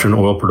impaired, Russian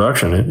oil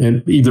production,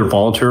 and either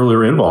voluntarily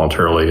or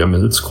involuntarily. I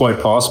mean, it's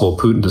quite possible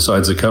Putin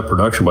decides to cut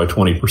production by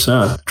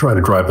 20%, try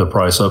to drive the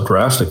price up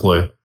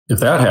drastically. If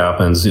that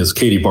happens, it's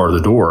Katie bar the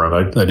door.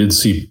 And I did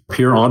see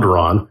Pierre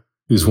Onderon,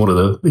 who's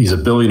he's a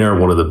billionaire,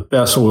 one of the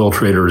best oil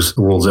traders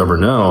the world's ever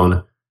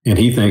known. And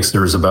he thinks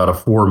there's about a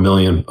 4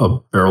 million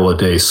barrel a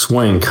day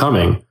swing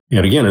coming.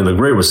 And again, in the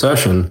Great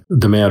Recession,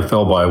 demand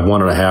fell by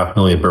 1.5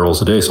 million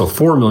barrels a day. So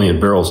 4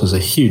 million barrels is a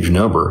huge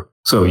number.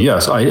 So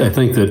yes, I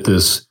think that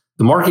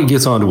the market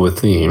gets onto a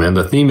theme, and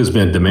the theme has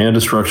been demand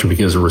destruction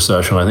because of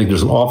recession. I think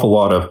there's an awful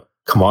lot of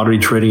commodity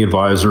trading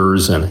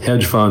advisors and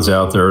hedge funds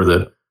out there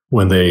that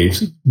when they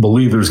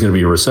believe there's going to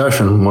be a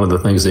recession, one of the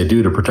things they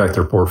do to protect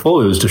their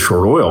portfolio is to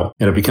short oil.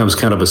 And it becomes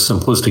kind of a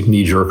simplistic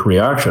knee-jerk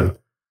reaction.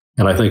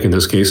 And I think in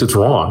this case, it's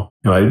wrong.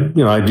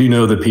 And I do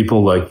know that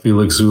people like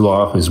Felix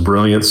Zulauf, who's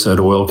brilliant,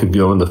 said oil could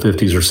go in the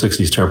 50s or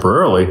 60s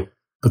temporarily,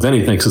 but then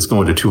he thinks it's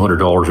going to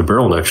 $200 a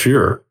barrel next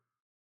year.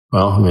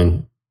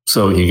 Well,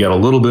 so you get a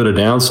little bit of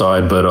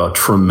downside, but a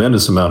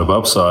tremendous amount of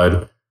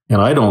upside.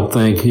 And I don't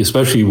think,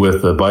 especially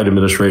with the Biden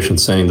administration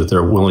saying that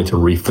they're willing to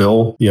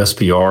refill the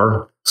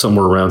SPR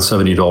somewhere around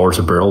 $70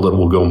 a barrel, that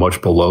will go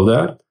much below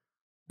that.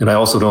 And I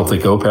also don't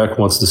think OPEC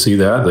wants to see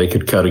that. They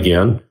could cut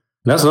again.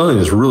 And that's another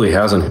thing that really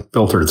hasn't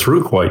filtered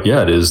through quite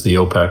yet is the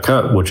OPEC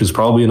cut, which is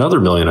probably another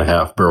 1.5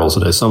 million barrels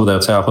a day. Some of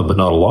that's happened, but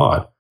not a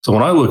lot. So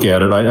when I look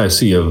at it, I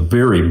see a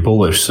very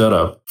bullish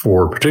setup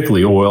for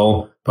particularly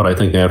oil, but I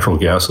think natural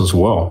gas as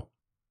well.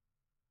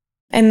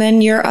 And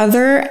then your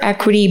other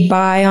equity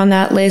buy on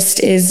that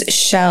list is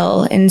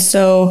Shell. And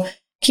so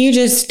can you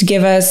just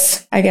give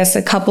us, I guess,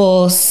 a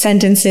couple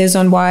sentences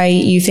on why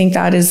you think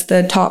that is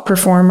the top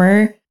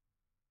performer?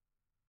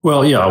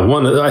 Well, yeah,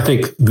 I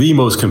think the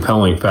most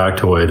compelling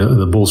factoid,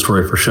 the bull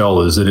story for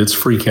Shell is that its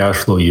free cash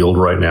flow yield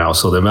right now,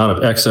 so the amount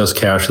of excess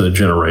cash that it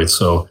generates,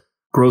 so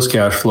gross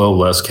cash flow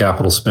less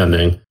capital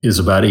spending, is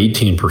about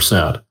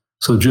 18%.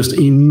 So just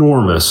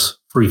enormous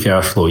free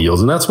cash flow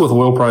yields. And that's with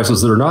oil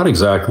prices that are not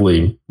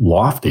exactly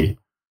lofty,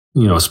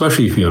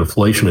 especially if you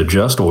inflation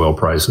adjust oil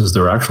prices,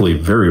 they're actually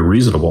very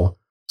reasonable.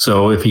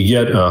 So if you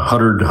get a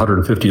 $100,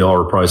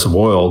 $150 price of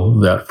oil,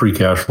 that free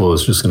cash flow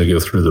is just going to go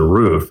through the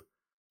roof.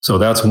 So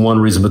that's one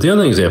reason. But the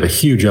other thing is they have a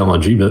huge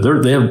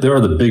LNG. They are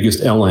the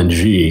biggest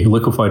LNG,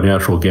 liquefied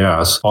natural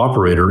gas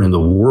operator in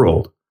the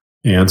world.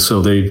 And so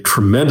they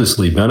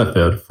tremendously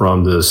benefit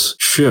from this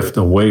shift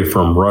away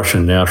from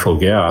Russian natural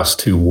gas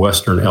to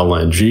Western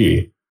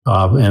LNG.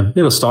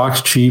 And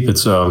stock's cheap.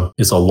 It's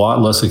a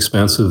lot less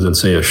expensive than,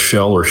 say, a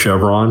Shell or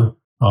Chevron.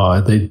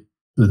 The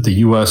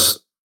U.S.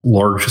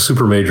 large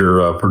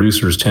supermajor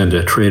producers tend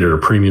to trade at a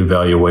premium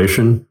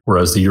valuation,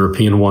 whereas the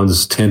European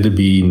ones tend to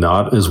be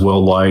not as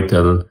well liked.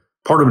 And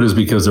part of it is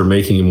because they're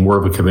making more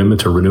of a commitment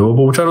to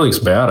renewable, which I don't think is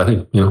bad. I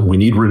think, we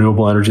need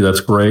renewable energy.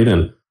 That's great.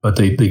 And but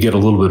they get a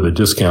little bit of a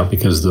discount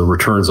because the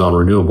returns on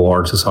renewable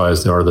aren't as high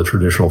as they are in the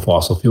traditional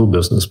fossil fuel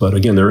business. But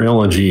again, their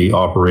LNG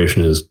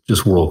operation is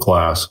just world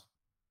class.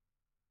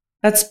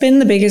 That's been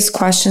the biggest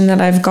question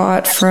that I've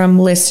got from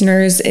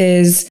listeners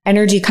is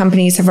energy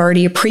companies have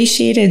already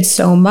appreciated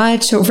so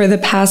much over the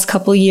past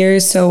couple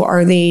years. So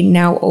are they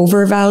now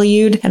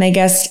overvalued? And I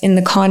guess in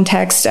the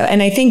context,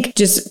 and I think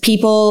just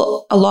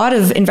people, a lot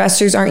of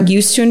investors aren't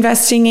used to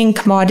investing in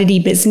commodity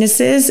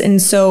businesses.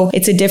 And so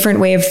it's a different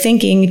way of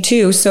thinking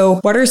too. So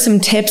what are some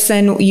tips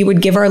then you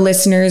would give our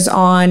listeners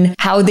on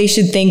how they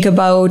should think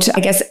about, I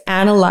guess,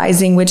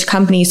 analyzing which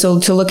company? So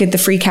to look at the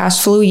free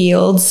cash flow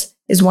yields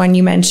is one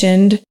you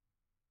mentioned.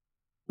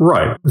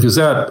 Right, because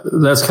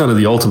that's kind of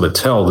the ultimate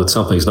tell that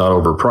something's not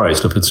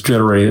overpriced. If it's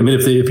generating, I mean,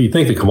 if you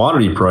think the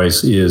commodity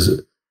price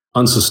is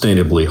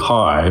unsustainably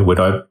high, would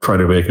I try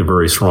to make a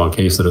very strong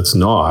case that it's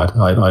not?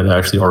 I'd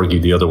actually argue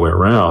the other way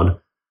around.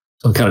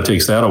 So it kind of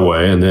takes that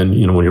away. And then,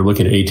 when you're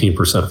looking at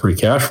 18% free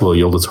cash flow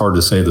yield, it's hard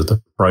to say that the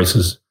price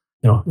is,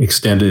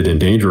 extended and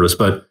dangerous.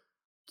 But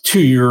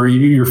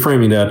you're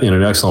framing that in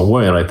an excellent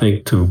way. And I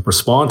think to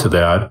respond to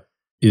that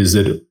is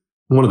that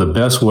one of the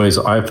best ways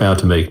I've found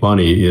to make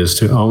money is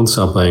to own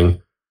something,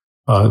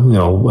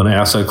 an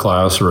asset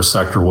class or a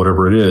sector,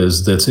 whatever it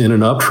is, that's in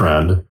an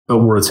uptrend, but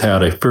where it's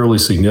had a fairly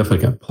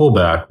significant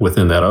pullback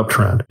within that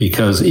uptrend.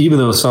 Because even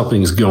though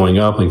something's going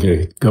up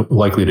and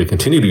likely to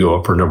continue to go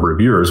up for a number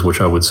of years,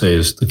 which I would say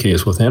is the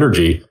case with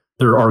energy,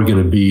 there are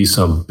going to be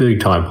some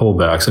big time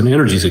pullbacks. And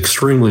energy is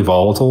extremely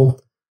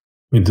volatile.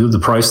 I mean, the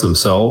price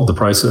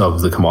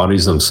of the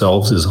commodities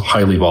themselves is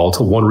highly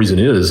volatile. One reason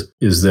is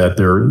that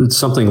it's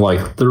something like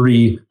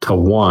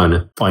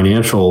 30-to-1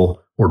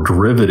 financial or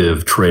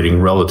derivative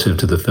trading relative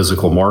to the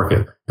physical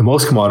market. In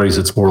most commodities,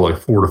 it's more like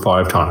 4 to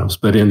 5 times.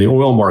 But in the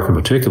oil market in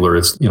particular,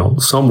 it's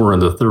somewhere in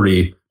the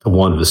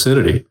 30-to-1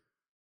 vicinity.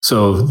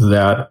 So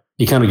that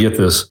you kind of get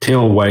this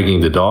tail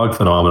wagging the dog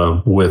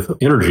phenomenon with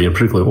energy, and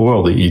particularly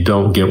oil, that you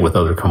don't get with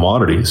other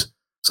commodities.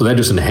 So that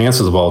just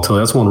enhances the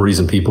volatility. That's one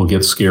reason people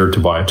get scared to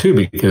buy it too,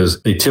 because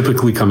they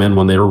typically come in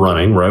when they're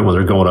running, right? When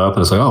they're going up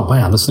and it's like, oh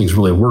man, this thing's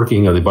really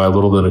working. Or they buy a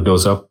little bit, it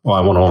goes up. Oh, I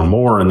want to own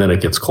more. And then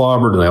it gets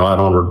clobbered and I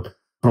don't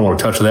want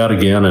to touch that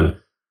again. And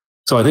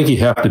so I think you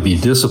have to be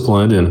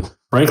disciplined. And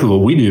frankly,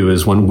 what we do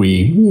is when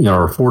we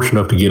are fortunate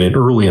enough to get in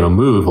early in a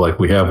move like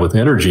we have with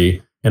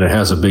energy and it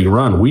has a big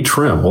run, we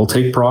trim, we'll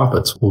take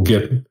profits. We'll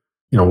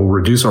we'll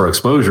reduce our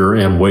exposure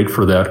and wait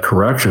for that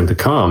correction to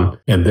come.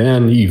 And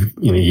then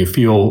you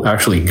feel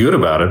actually good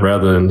about it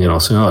rather than,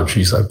 saying, oh,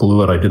 geez, I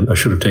blew it. I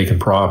should have taken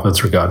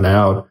profits or gotten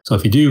out. So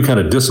if you do kind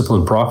of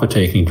disciplined profit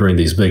taking during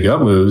these big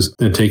up moves,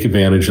 then take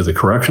advantage of the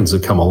corrections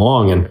that come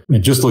along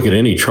and just look at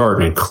any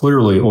chart. And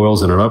clearly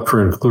oil's in an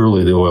uptrend.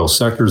 Clearly the oil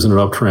sector's in an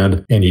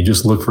uptrend. And you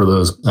just look for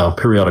those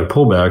periodic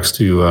pullbacks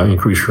to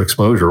increase your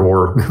exposure.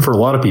 Or for a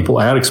lot of people,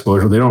 add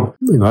exposure. They don't,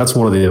 that's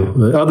one of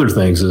the other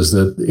things is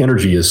that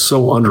energy is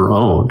so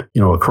underowned,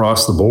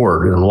 across the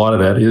board. And a lot of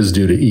that is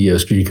due to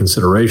ESG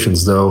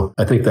considerations, though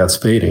I think that's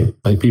fading.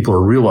 I think people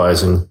are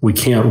realizing we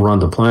can't run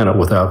the planet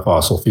without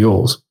fossil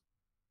fuels.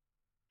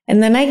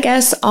 And then I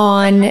guess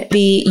on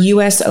the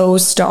USO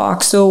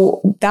stock,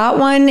 so that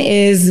one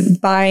is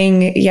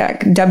buying,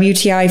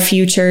 WTI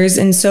futures.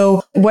 And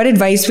so what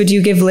advice would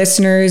you give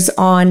listeners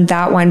on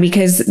that one?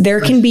 Because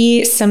there can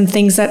be some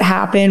things that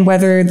happen,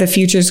 whether the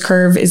futures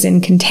curve is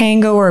in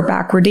contango or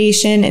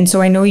backwardation. And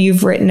so I know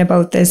you've written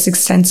about this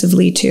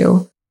extensively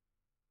too.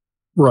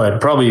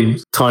 Right. Probably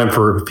time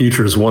for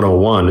Futures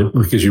 101,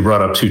 because you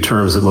brought up two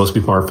terms that most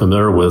people aren't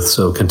familiar with.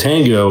 So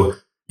contango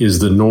is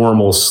the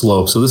normal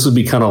slope. So this would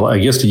be kind of, I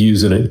guess, to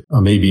use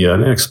maybe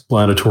an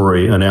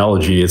explanatory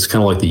analogy, it's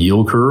kind of like the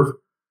yield curve.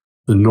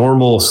 The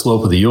normal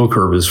slope of the yield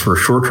curve is for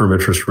short-term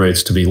interest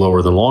rates to be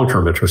lower than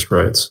long-term interest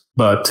rates.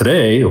 But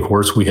today, of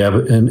course, we have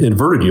an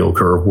inverted yield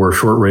curve where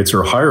short rates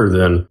are higher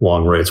than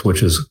long rates,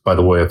 which is, by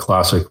the way, a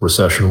classic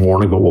recession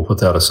warning, but we'll put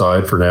that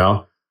aside for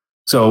now.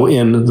 So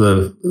in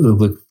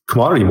the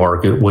commodity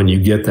market, when you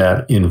get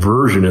that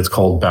inversion, it's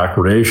called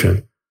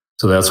backwardation.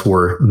 So that's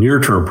where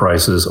near-term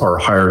prices are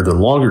higher than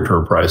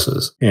longer-term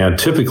prices. And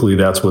typically,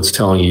 that's what's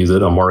telling you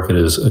that a market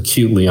is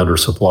acutely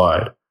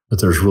undersupplied,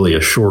 that there's really a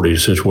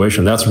shortage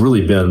situation. That's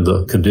really been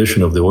the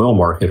condition of the oil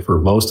market for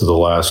most of the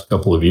last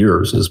couple of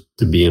years, is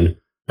to be in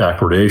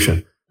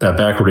backwardation. That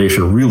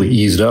backwardation really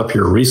eased up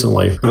here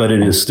recently, but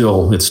it's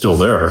still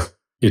there.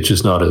 It's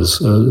just not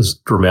as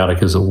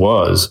dramatic as it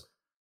was.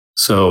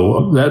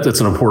 So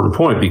that's an important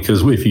point,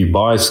 because if you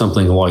buy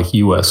something like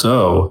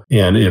USO,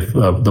 and if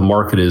the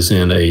market is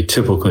in a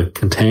typical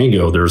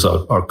contango, there's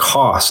a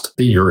cost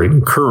that you're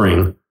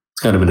incurring.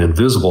 It's kind of an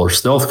invisible or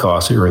stealth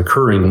cost that you're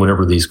incurring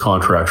whenever these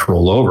contracts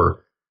roll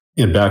over.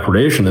 In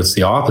backwardation, it's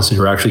the opposite.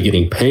 You're actually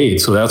getting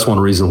paid. So that's one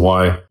reason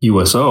why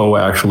USO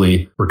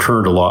actually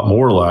returned a lot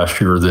more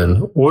last year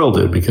than oil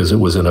did, because it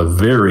was in a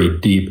very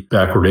deep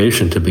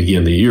backwardation to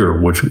begin the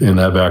year, which in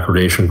that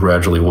backwardation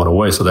gradually went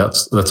away. So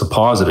that's a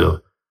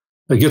positive.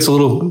 It gets a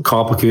little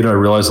complicated. I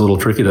realize a little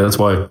tricky. That's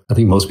why I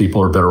think most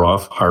people are better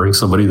off hiring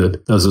somebody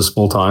that does this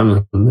full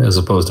time as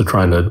opposed to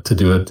trying to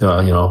do it,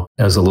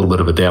 as a little bit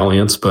of a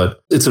dalliance.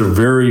 But it's a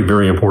very,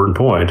 very important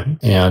point.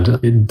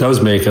 And it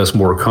does make us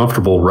more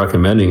comfortable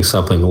recommending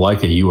something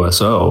like a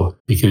USO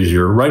because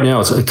right now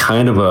it's a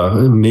kind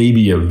of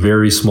maybe a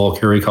very small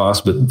carry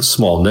cost, but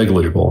small,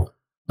 negligible.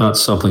 Not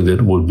something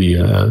that would be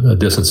a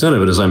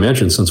disincentive. And as I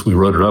mentioned, since we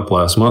wrote it up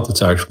last month,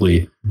 it's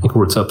actually, I think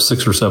it's up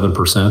 6 or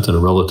 7% in a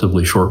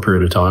relatively short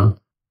period of time.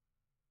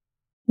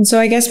 And so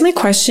I guess my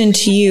question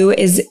to you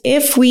is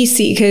if we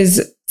see,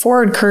 because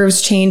forward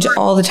curves change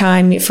all the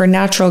time for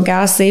natural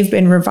gas, they've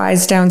been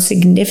revised down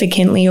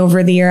significantly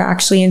over the year,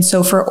 actually. And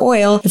so for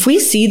oil, if we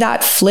see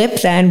that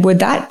flip, then would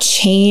that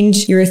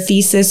change your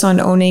thesis on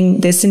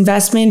owning this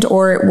investment,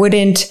 or it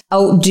wouldn't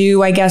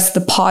outdo, I guess,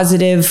 the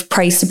positive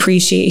price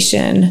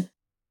appreciation?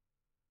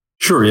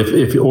 Sure.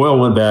 If oil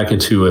went back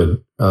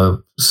into a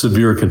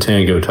severe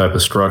contango type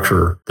of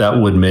structure, that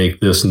would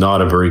make this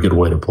not a very good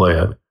way to play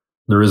it.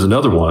 There is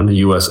another one,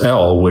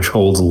 USL, which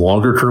holds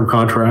longer term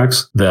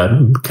contracts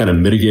that kind of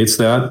mitigates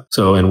that.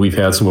 So, and we've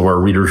had some of our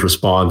readers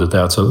respond that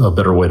that's a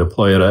better way to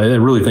play it. I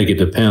really think it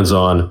depends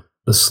on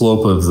the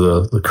slope of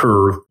the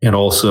curve and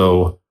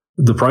also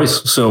the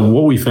price. So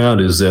what we found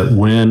is that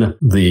when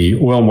the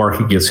oil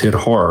market gets hit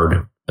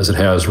hard, as it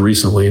has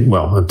recently,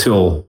 well,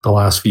 until the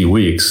last few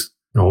weeks,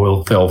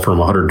 oil fell from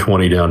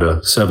 120 down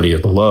to 70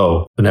 at the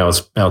low, but now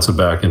it's bouncing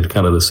back into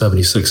kind of the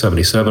 76,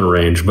 77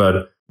 range.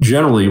 But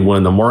generally,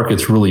 when the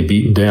market's really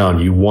beaten down,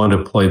 you want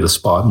to play the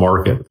spot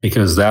market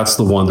because that's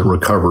the one that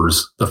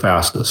recovers the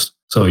fastest.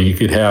 So you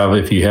could have,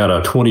 if you had a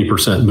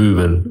 20% move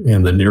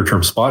in the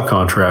near-term spot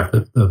contract,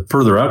 the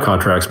further out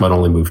contracts might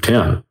only move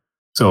 10.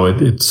 So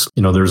it's,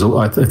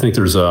 I think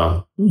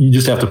you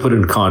just have to put it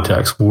in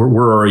context.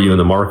 Where are you in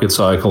the market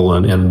cycle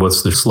and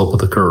what's the slope of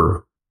the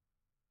curve?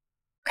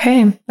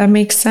 Okay, that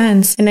makes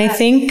sense. And I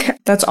think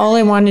that's all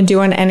I want to do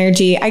on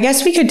energy. I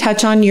guess we could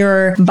touch on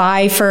your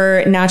buy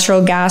for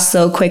natural gas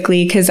though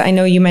quickly, because I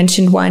know you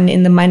mentioned one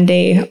in the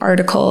Monday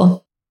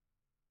article.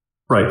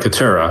 Right.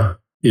 Coterra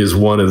is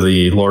one of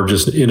the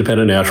largest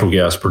independent natural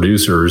gas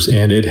producers.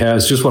 And it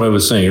has just what I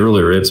was saying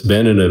earlier. It's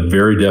been in a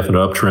very definite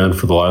uptrend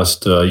for the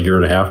last year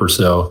and a half or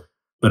so.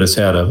 But it's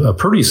had a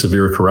pretty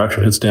severe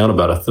correction. It's down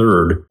about a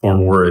third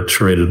from where it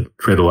traded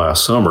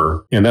last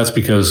summer. And that's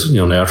because,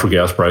 natural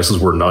gas prices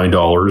were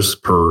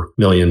 $9 per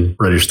million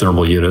British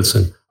thermal units.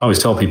 And I always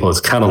tell people it's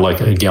kind of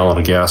like a gallon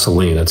of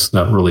gasoline. It's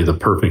not really the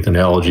perfect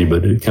analogy,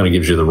 but it kind of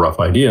gives you the rough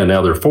idea. And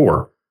now they're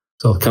 4.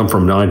 So come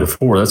from 9 to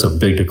 4, that's a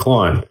big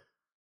decline.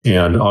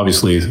 And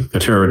obviously,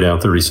 Coterra down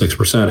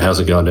 36%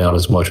 hasn't gone down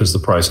as much as the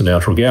price of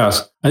natural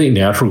gas. I think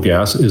natural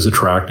gas is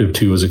attractive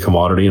too as a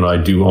commodity. And I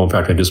do, in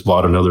fact, I just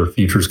bought another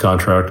futures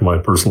contract in my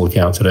personal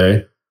account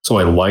today. So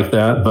I like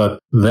that. But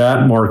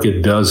that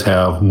market does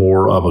have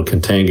more of a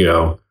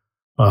contango.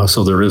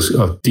 So there is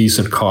a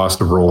decent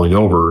cost of rolling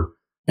over.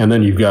 And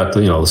then you've got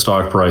the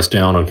stock price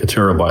down on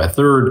Coterra by a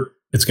third.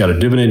 It's got a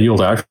dividend yield.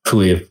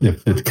 Actually,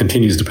 if it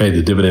continues to pay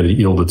the dividend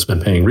yield it's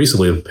been paying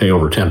recently, it'll pay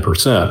over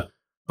 10%.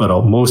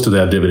 But most of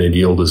that dividend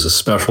yield is a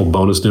special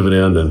bonus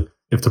dividend. And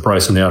if the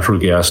price of natural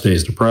gas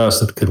stays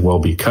depressed, it could well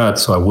be cut.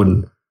 So I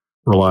wouldn't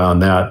rely on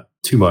that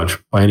too much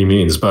by any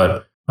means.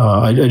 But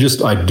I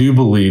do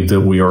believe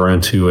that we are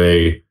into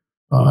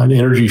an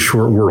energy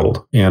short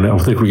world. And I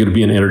think we're going to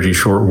be in an energy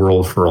short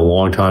world for a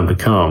long time to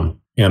come.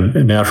 And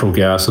natural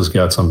gas has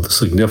got some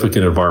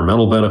significant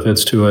environmental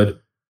benefits to it.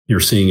 You're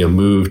seeing a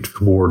move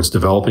towards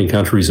developing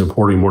countries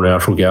importing more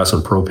natural gas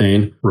and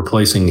propane,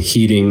 replacing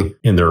heating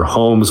in their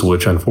homes,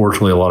 which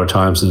unfortunately a lot of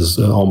times is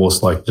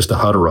almost like just a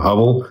hut or a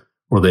hovel,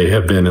 where they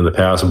have been in the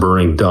past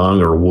burning dung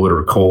or wood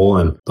or coal.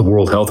 And the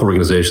World Health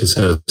Organization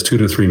says 2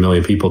 to 3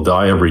 million people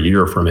die every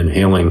year from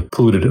inhaling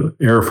polluted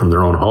air from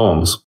their own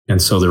homes.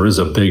 And so there is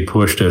a big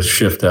push to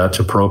shift that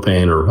to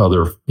propane or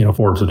other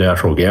forms of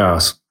natural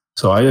gas.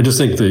 So I just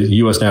think the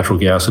U.S. natural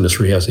gas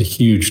industry has a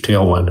huge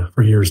tailwind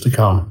for years to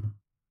come.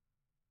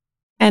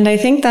 And I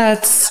think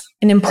that's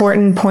an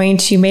important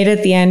point you made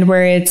at the end,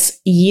 where it's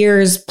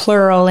years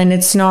plural and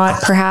it's not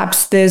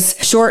perhaps this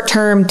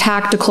short-term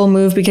tactical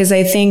move, because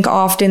I think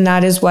often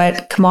that is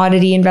what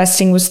commodity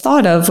investing was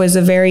thought of, was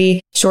a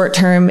very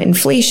short-term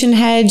inflation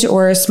hedge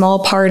or a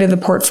small part of the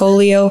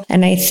portfolio.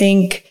 And I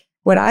think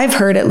what I've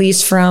heard, at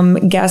least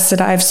from guests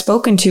that I've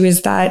spoken to,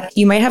 is that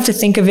you might have to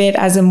think of it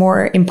as a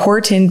more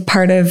important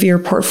part of your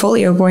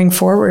portfolio going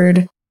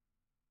forward.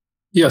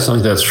 Yes, I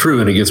think that's true.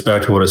 And it gets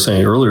back to what I was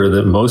saying earlier,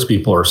 that most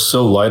people are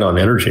so light on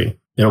energy.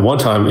 One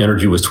time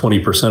energy was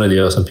 20% of the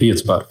S&P.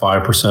 It's about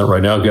 5%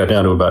 right now. It got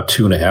down to about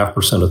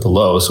 2.5% at the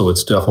low. So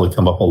it's definitely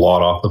come up a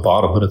lot off the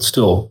bottom, but it's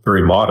still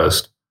very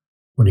modest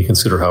when you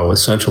consider how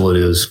essential it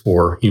is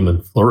for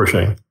human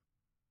flourishing.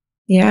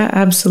 Yeah,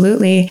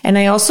 absolutely. And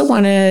I also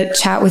want to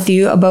chat with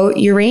you about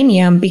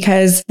uranium,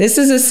 because this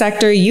is a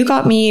sector you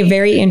got me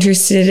very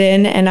interested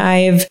in. And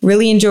I've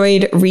really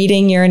enjoyed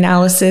reading your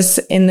analysis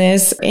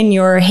in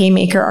your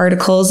Haymaker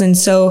articles. And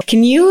so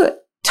can you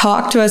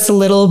talk to us a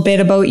little bit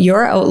about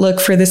your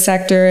outlook for the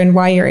sector and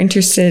why you're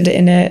interested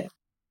in it?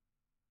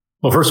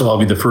 Well, first of all, I'll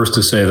be the first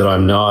to say that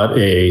I'm not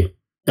a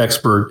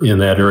expert in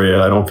that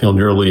area. I don't feel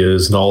nearly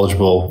as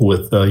knowledgeable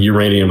with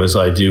uranium as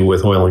I do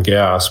with oil and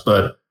gas.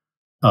 But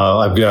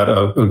I've got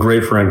a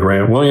great friend,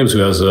 Grant Williams, who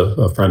has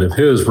a friend of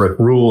his, Rick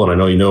Rule. And I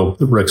know you know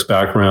Rick's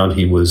background.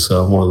 He was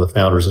one of the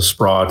founders of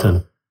Sprott,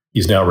 and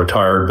he's now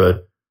retired,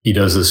 but he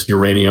does this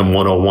Uranium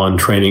 101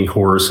 training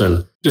course,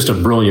 and just a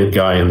brilliant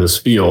guy in this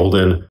field.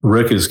 And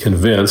Rick is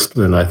convinced,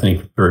 and I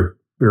think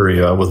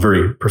with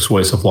very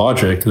persuasive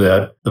logic,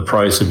 that the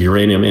price of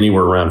uranium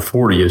anywhere around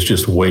 40 is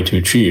just way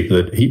too cheap.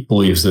 That he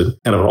believes that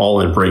kind of an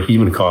all-in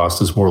break-even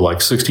cost is more like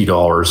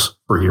 $60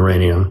 for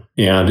uranium.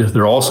 And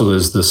there also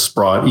is the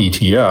Sprott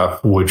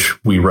ETF,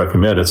 which we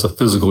recommend. It's a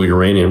physical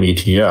uranium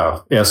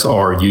ETF.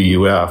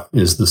 SRUUF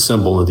is the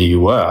symbol of the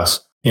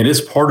U.S. And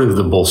it's part of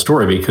the bull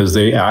story because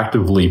they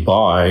actively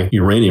buy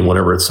uranium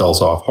whenever it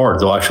sells off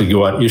hard. They'll actually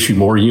go out, issue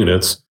more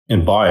units,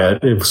 and buy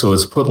it. So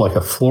it's put like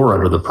a floor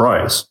under the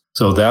price.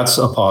 So that's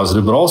a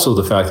positive, but also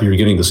the fact that you're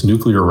getting this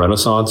nuclear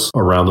renaissance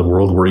around the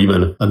world where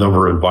even a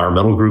number of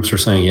environmental groups are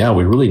saying, yeah,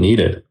 we really need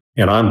it.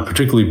 And I'm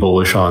particularly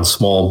bullish on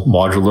small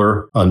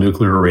modular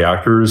nuclear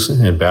reactors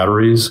and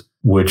batteries,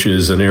 which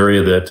is an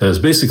area that is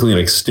basically an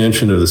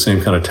extension of the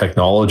same kind of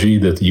technology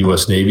that the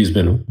U.S. Navy has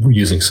been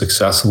using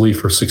successfully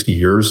for 60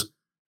 years.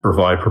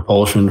 Provide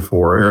propulsion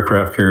for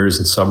aircraft carriers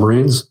and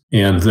submarines.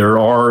 And there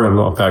are,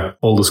 in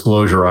fact, full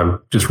disclosure,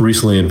 I'm just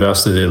recently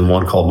invested in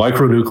one called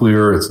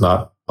micronuclear. It's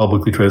not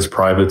publicly traded, it's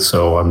private,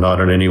 so I'm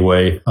not in any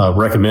way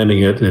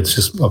recommending it. It's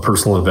just a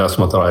personal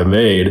investment that I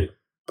made.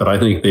 But I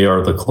think they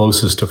are the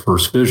closest to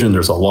first fission.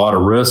 There's a lot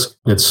of risk.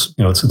 It's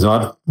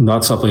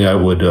not something I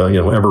would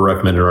ever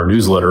recommend in our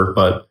newsletter,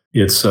 but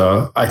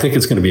I think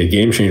it's going to be a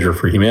game changer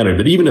for humanity.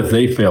 But even if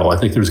they fail, I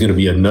think there's going to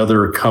be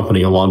another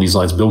company along these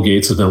lines. Bill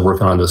Gates has been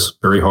working on this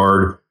very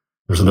hard.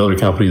 There's another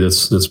company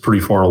that's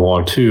pretty far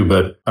along too,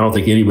 but I don't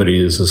think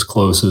anybody is as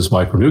close as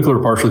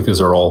micronuclear, partially because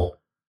they're all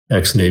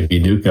ex-Navy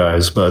nuke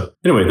guys. But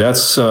anyway,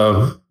 that's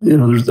I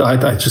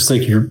just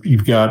think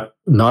you've got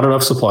not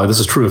enough supply. This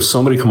is true of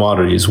so many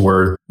commodities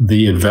where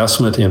the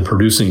investment in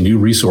producing new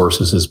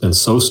resources has been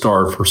so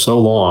starved for so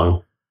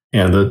long.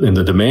 And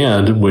the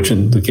demand, which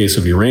in the case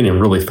of uranium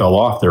really fell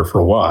off there for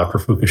a while after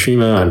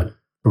Fukushima, and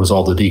there was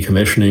all the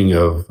decommissioning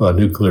of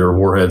nuclear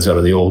warheads out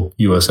of the old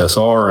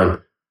USSR. And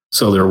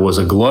so there was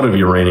a glut of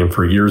uranium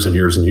for years and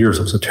years and years.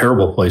 It was a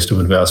terrible place to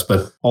invest,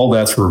 but all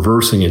that's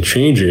reversing and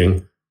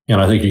changing. And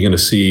I think you're going to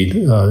see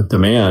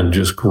demand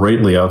just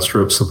greatly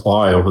outstrip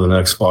supply over the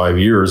next 5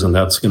 years. And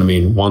that's going to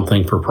mean one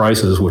thing for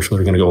prices, which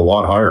they're going to go a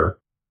lot higher.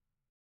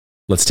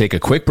 Let's take a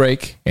quick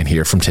break and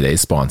hear from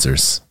today's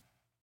sponsors.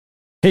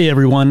 Hey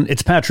everyone,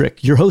 it's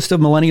Patrick, your host of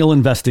Millennial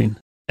Investing.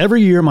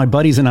 Every year, my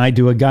buddies and I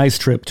do a guy's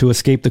trip to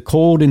escape the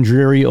cold and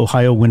dreary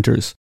Ohio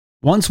winters.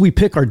 Once we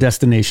pick our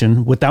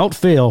destination, without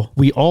fail,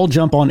 we all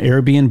jump on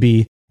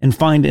Airbnb and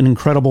find an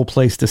incredible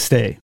place to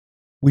stay.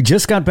 We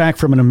just got back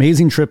from an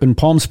amazing trip in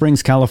Palm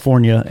Springs,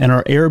 California, and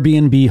our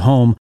Airbnb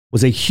home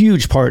was a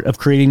huge part of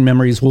creating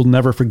memories we'll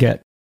never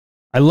forget.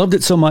 I loved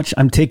it so much,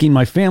 I'm taking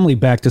my family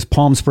back to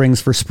Palm Springs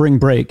for spring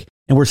break,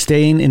 and we're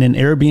staying in an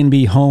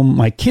Airbnb home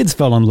my kids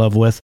fell in love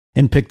with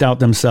and picked out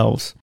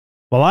themselves.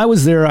 While I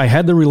was there, I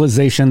had the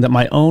realization that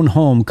my own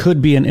home could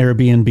be an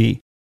Airbnb.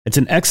 It's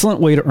an excellent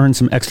way to earn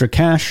some extra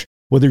cash,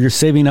 whether you're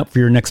saving up for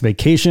your next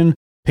vacation,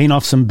 paying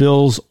off some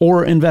bills,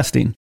 or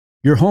investing.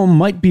 Your home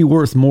might be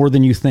worth more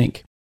than you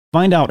think.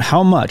 Find out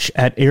how much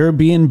at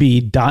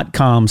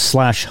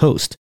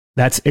airbnb.com/host.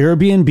 That's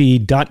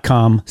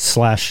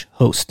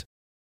airbnb.com/host.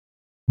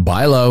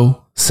 Buy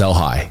low, sell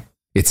high.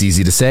 It's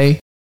easy to say,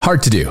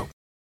 hard to do.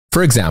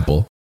 For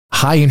example,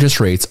 high interest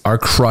rates are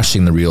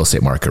crushing the real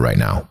estate market right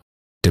now.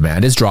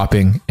 Demand is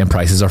dropping and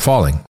prices are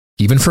falling,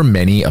 even for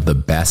many of the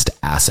best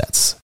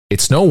assets.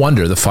 It's no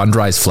wonder the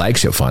Fundrise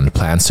flagship fund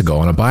plans to go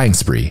on a buying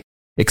spree,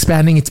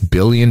 expanding its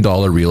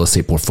billion-dollar real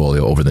estate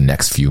portfolio over the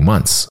next few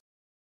months.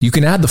 You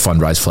can add the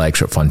Fundrise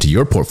flagship fund to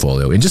your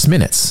portfolio in just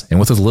minutes and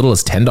with as little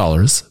as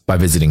 $10 by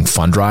visiting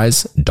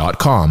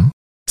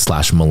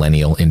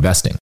fundrise.com/millennial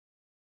investing.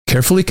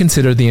 Carefully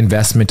consider the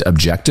investment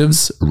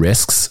objectives,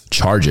 risks,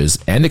 charges,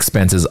 and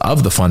expenses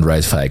of the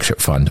Fundrise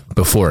flagship fund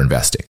before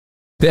investing.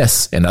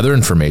 This and other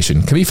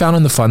information can be found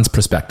in the fund's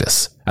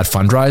prospectus at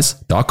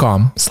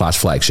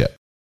fundrise.com/flagship.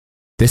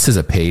 This is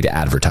a paid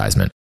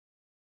advertisement.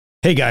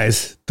 Hey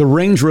guys, the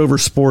Range Rover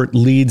Sport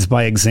leads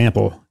by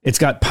example. It's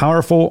got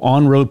powerful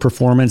on-road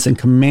performance and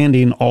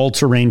commanding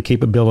all-terrain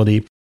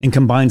capability, and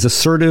combines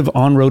assertive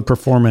on-road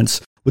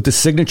performance with the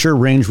signature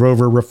Range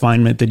Rover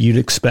refinement that you'd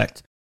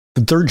expect.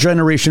 The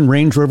third-generation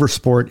Range Rover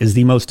Sport is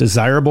the most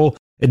desirable,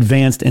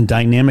 advanced, and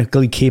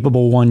dynamically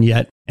capable one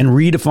yet, and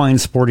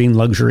redefines sporting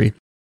luxury.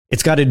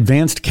 It's got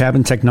advanced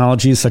cabin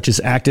technologies such as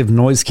active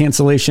noise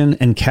cancellation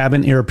and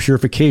cabin air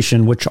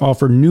purification, which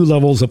offer new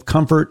levels of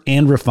comfort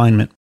and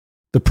refinement.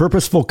 The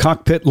purposeful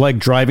cockpit-like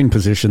driving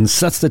position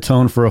sets the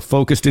tone for a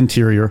focused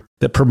interior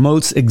that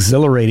promotes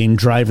exhilarating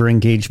driver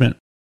engagement.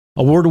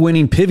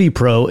 Award-winning Pivi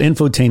Pro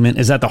infotainment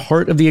is at the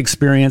heart of the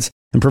experience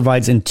and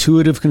provides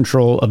intuitive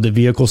control of the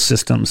vehicle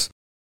systems.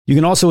 You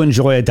can also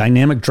enjoy a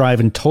dynamic drive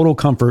in total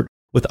comfort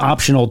with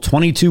optional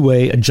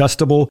 22-way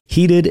adjustable,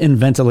 heated and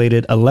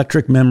ventilated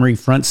electric memory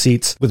front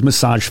seats with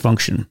massage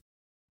function.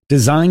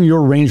 Design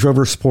your Range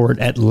Rover Sport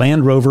at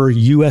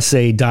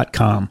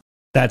LandRoverUSA.com.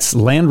 That's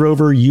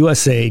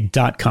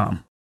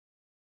LandRoverUSA.com.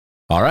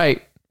 All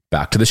right,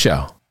 back to the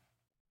show.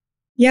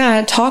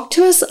 Yeah, talk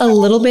to us a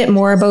little bit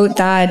more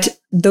about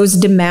those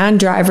demand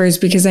drivers,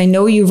 because I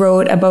know you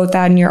wrote about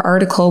that in your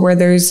article where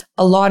there's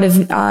a lot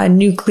of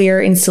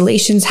nuclear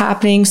installations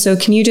happening. So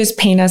can you just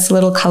paint us a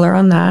little color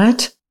on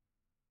that?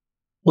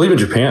 Well, even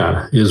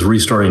Japan is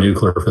restarting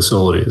nuclear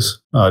facilities.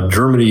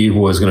 Germany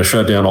was going to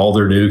shut down all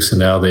their nukes, and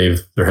now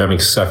they're having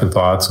second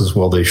thoughts as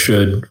well. They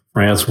should.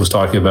 France was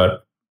talking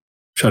about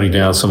shutting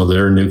down some of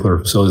their nuclear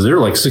facilities. They're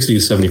like 60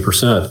 to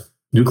 70%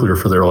 nuclear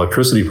for their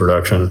electricity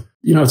production.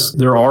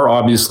 There are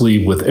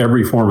obviously, with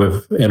every form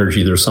of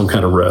energy, there's some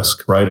kind of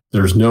risk, right?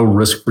 There's no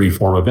risk-free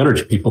form of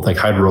energy. People think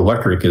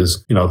hydroelectric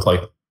is, it's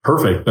like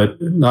perfect, but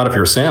not if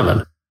you're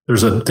salmon.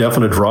 There's a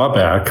definite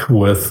drawback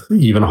with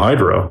even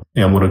hydro.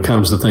 And when it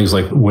comes to things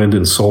like wind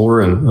and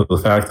solar, and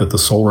the fact that the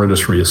solar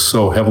industry is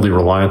so heavily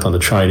reliant on the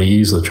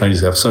Chinese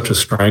have such a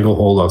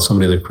stranglehold on so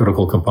many of the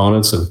critical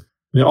components. And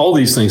all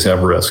these things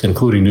have risk,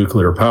 including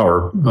nuclear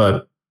power,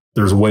 but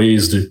there's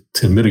ways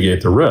to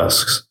mitigate the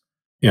risks.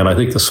 And I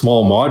think the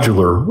small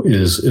modular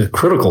is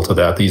critical to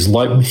that. These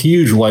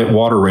huge light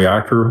water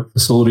reactor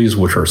facilities,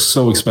 which are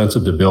so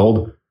expensive to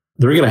build,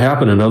 they're going to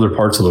happen in other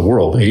parts of the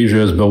world. Asia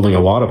is building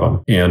a lot of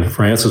them, and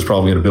France is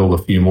probably going to build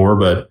a few more.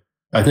 But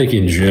I think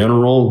in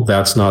general,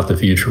 that's not the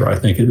future. I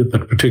think,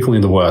 particularly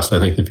in the West, I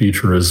think the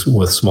future is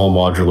with small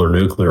modular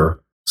nuclear.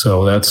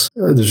 So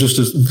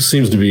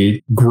seems to be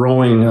a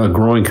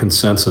growing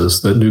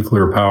consensus that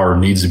nuclear power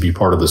needs to be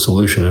part of the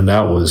solution, and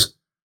that was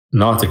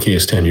not the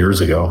case 10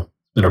 years ago.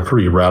 It's been a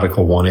pretty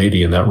radical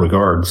 180 in that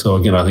regard. So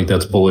again, I think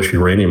that's bullish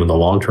uranium in the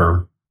long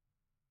term.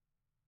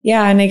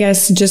 Yeah. And I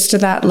guess just to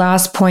that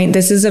last point,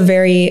 this is a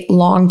very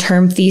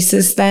long-term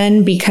thesis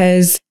then,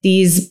 because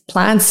these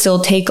plants still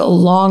take a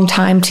long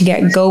time to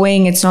get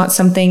going. It's not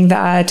something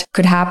that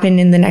could happen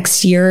in the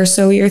next year or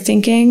so, you're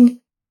thinking?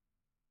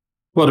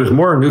 Well, there's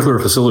more nuclear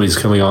facilities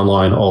coming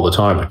online all the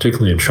time,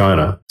 particularly in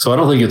China. So I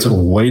don't think it's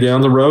way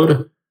down the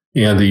road.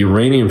 And the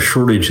uranium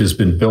shortage has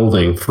been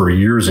building for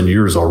years and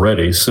years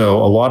already.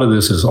 So a lot of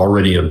this is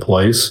already in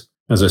place.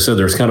 As I said,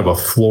 there's kind of a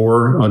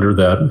floor under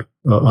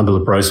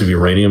the price of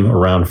uranium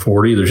around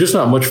 40. There's just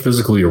not much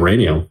physical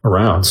uranium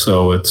around.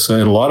 So and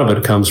a lot of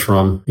it comes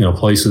from,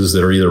 places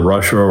that are either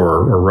Russia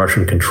or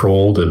Russian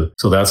controlled. And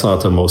so that's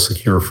not the most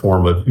secure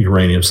form of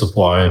uranium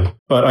supply.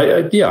 But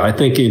I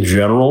think in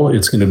general,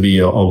 it's going to be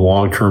a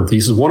long-term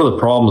thesis. One of the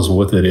problems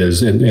with it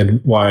is, and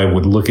why I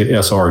would look at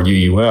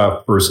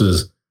SRUUF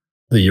versus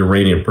the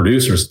uranium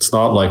producers, it's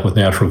not like with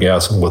natural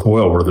gas and with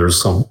oil, where there's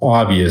some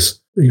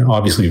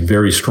obviously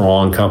very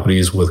strong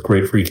companies with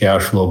great free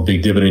cash flow,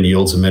 big dividend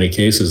yields in many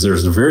cases.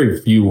 There's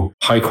very few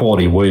high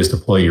quality ways to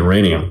play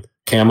uranium.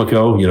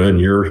 Cameco, in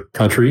your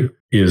country,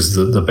 is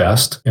the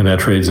best, and that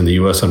trades in the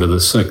U.S. under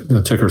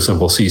the ticker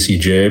symbol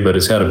CCJ, but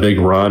it's had a big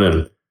run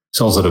and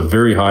sells at a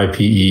very high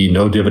PE,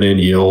 no dividend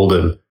yield.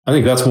 And I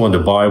think that's one to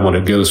buy when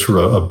it goes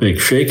through a big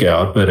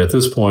shakeout. But at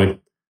this point,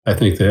 I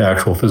think the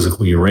actual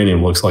physical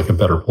uranium looks like a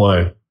better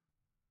play.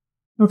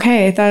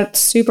 Okay, that's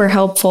super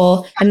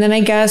helpful. And then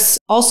I guess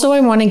also I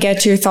want to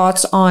get your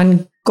thoughts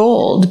on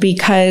gold,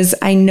 because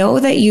I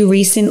know that you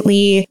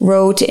recently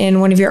wrote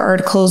in one of your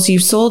articles, you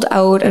sold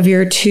out of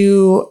your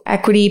 2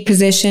 equity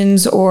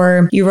positions,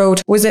 or you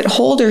wrote, was it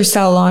hold or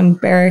sell on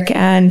Barrick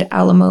and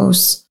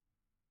Alamos?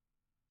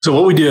 So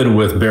what we did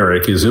with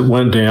Barrick is it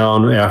went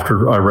down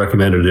after I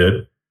recommended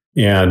it.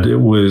 And it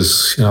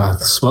was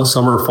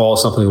summer, fall,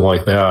 something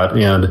like that.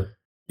 And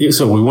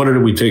so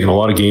we'd taken a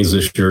lot of gains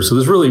this year. So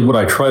this really, what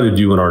I try to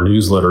do in our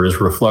newsletter is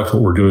reflect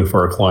what we're doing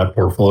for our client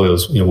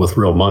portfolios, with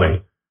real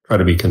money, try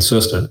to be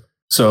consistent.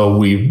 So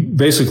we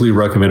basically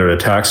recommended a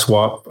tax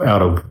swap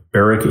out of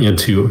Barrick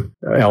into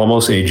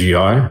Alamos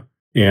AGI.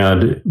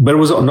 But it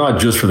was not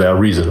just for that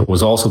reason. It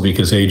was also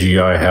because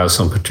AGI has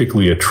some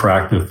particularly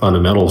attractive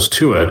fundamentals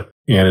to it.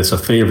 And it's a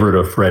favorite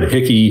of Fred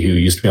Hickey, who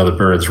used to be on the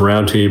Barron's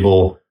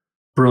Roundtable.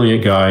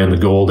 Brilliant guy in the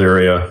gold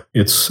area.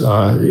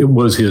 It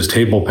was his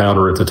table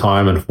pounder at the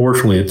time.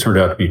 Unfortunately, it turned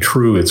out to be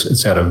true.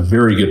 It's had a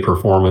very good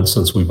performance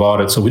since we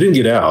bought it. So we didn't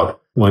get out.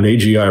 When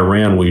AGI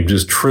ran, we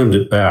just trimmed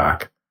it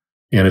back.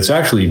 And it's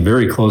actually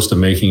very close to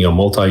making a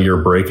multi-year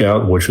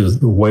breakout, which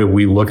is the way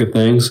we look at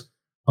things.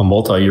 A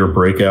multi-year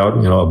breakout,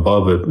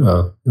 above it,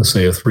 let's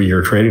say a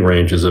 3-year trading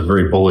range, is a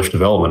very bullish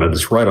development. And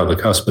it's right on the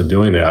cusp of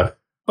doing that.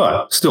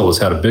 But still has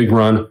had a big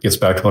run. Gets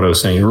back to what I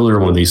was saying earlier,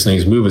 when these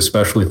things move,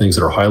 especially things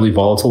that are highly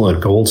volatile,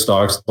 and gold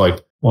stocks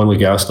like oil and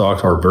gas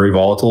stocks are very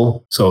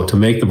volatile. So to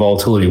make the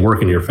volatility work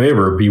in your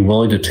favor, be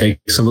willing to take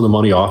some of the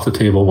money off the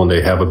table when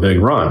they have a big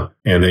run,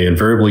 and they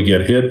invariably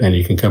get hit and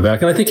you can come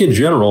back. And I think in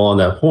general on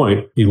that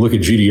point, you look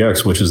at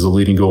GDX, which is the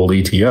leading gold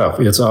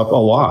ETF, it's up a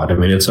lot. I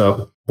mean, it's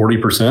up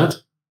 40%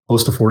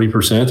 close to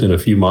 40% in a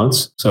few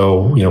months.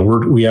 So,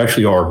 we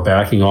actually are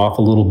backing off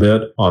a little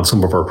bit on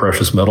some of our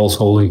precious metals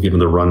holding, given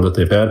the run that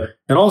they've had.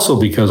 And also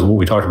because of what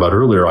we talked about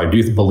earlier, I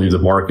do believe the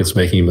market's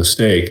making a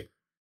mistake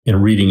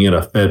in reading in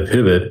a Fed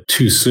pivot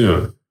too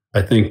soon.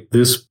 I think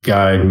this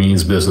guy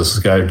means business.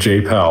 This guy,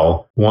 Jay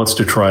Powell, wants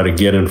to try to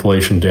get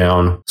inflation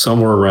down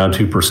somewhere around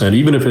 2%,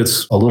 even if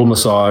it's a little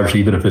massage,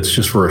 even if it's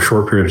just for a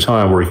short period of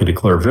time where he can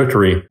declare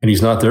victory, and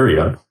he's not there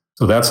yet.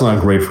 So that's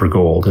not great for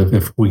gold.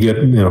 If we get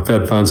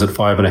Fed funds at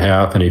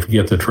 5.5%, and if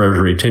you get the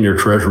Treasury, 10-year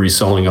Treasury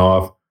selling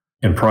off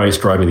and price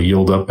driving the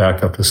yield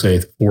back up to say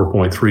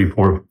 4.3,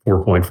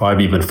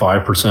 4.5, even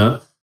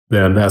 5%,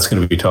 then that's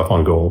going to be tough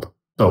on gold.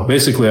 So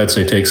basically, I'd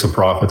say take some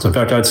profits. In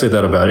fact, I'd say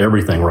that about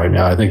everything right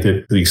now. I think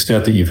that to the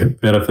extent that you've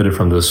benefited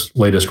from this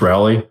latest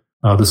rally,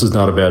 this is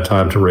not a bad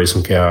time to raise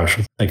some cash.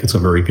 I think it's a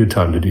very good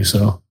time to do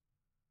so.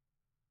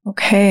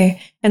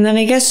 Okay. And then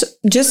I guess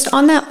just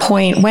on that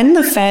point, when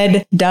the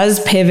Fed does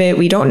pivot,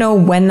 we don't know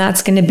when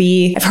that's going to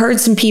be. I've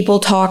heard some people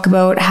talk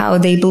about how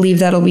they believe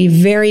that'll be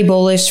very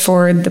bullish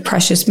for the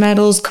precious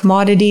metals,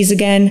 commodities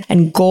again,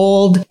 and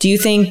gold. Do you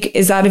think,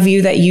 is that a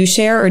view that you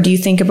share, or do you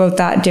think about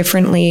that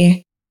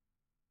differently?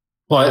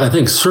 Well, I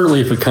think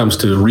certainly if it comes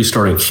to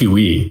restarting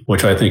QE,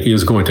 which I think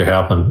is going to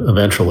happen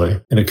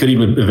eventually, and it could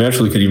even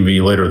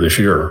be later this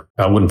year.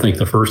 I wouldn't think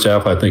the first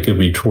half. I think it'd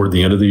be toward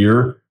the end of the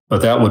year,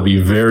 but that would be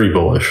very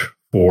bullish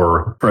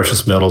for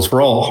precious metals,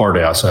 for all hard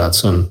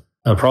assets, and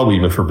probably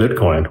even for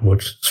Bitcoin,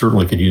 which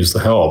certainly could use the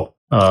help.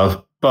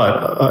 But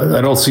I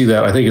don't see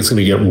that. I think it's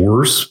going to get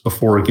worse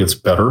before it gets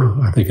better.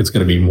 I think it's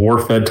going to be more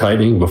Fed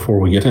tightening before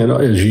we get in.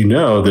 As you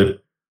know,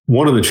 that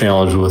one of the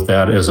challenges with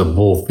that as a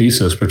bull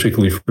thesis,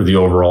 particularly for the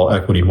overall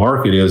equity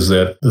market, is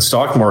that the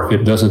stock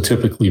market doesn't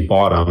typically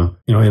bottom,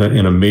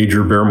 in a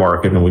major bear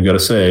market. And we've got to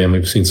say, and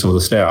we've seen some of the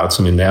stats.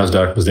 I mean,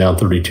 NASDAQ was down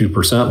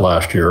 32%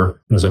 last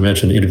year. As I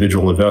mentioned,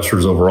 individual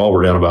investors overall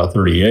were down about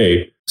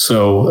 38%.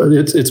 So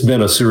it's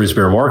been a serious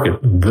bear market.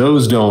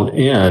 Those don't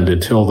end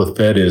until the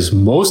Fed is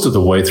most of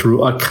the way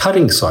through a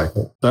cutting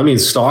cycle. That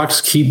means stocks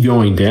keep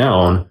going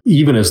down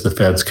even as the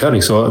Fed's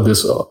cutting.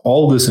 So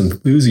all this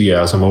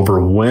enthusiasm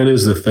over when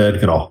is the Fed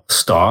going to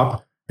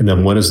stop and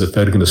then when is the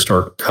Fed going to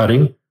start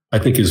cutting, I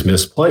think is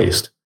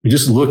misplaced. You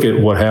just look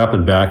at what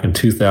happened back in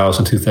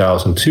 2000,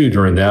 2002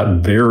 during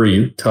that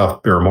very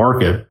tough bear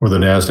market where the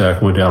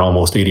NASDAQ went down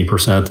almost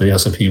 80%. The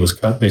S&P was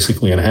cut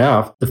basically in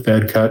half. The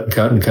Fed cut and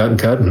cut and cut and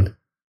cut. And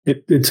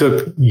it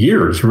took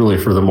years really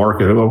for the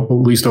market, at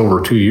least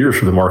over 2 years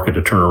for the market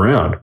to turn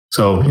around.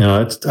 So,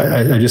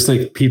 I just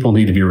think people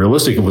need to be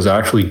realistic. It was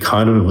actually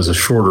it was a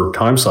shorter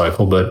time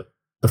cycle, but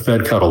the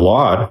Fed cut a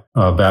lot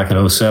back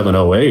in 07,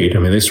 08. I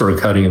mean, they started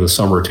cutting in the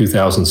summer of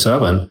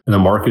 2007, and the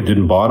market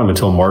didn't bottom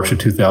until March of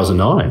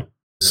 2009.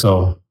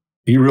 So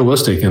be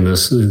realistic in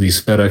these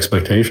Fed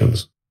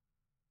expectations.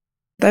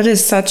 That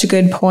is such a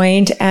good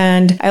point.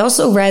 And I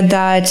also read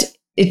that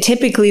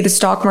typically the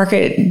stock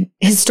market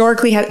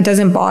historically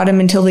doesn't bottom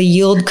until the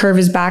yield curve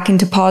is back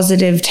into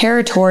positive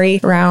territory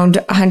around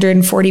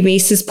 140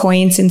 basis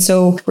points. And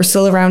so we're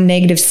still around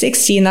negative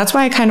 60. And that's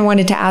why I kind of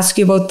wanted to ask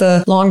you about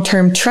the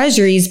long-term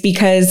treasuries,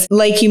 because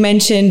like you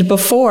mentioned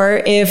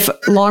before, if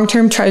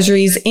long-term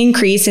treasuries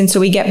increase and so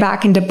we get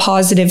back into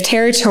positive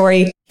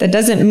territory, that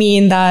doesn't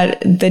mean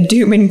that the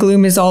doom and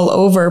gloom is all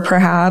over,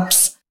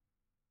 perhaps.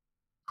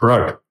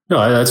 Correct.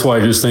 No, that's why I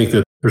just think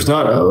that there's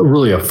not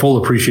really a full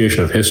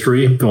appreciation of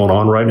history going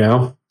on right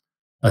now.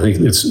 I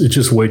think it's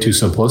just way too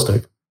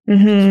simplistic.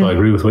 Mm-hmm. So I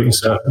agree with what you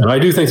said. And I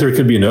do think there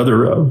could be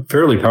another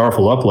fairly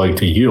powerful up-leg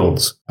to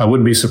yields. I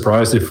wouldn't be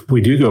surprised if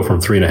we do go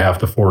from 3.5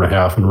 to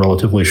 4.5 in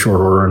relatively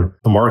short order, and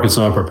the market's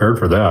not prepared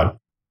for that.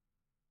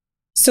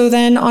 So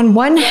then on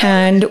one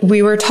hand,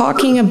 we were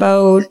talking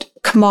about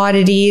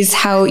commodities,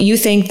 how you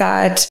think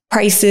that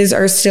prices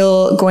are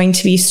still going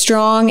to be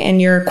strong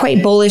and you're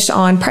quite bullish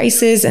on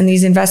prices and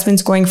these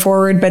investments going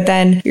forward. But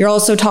then you're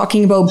also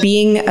talking about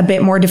being a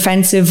bit more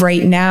defensive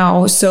right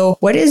now. So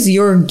what is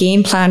your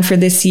game plan for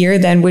this year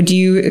then? Would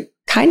you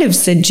kind of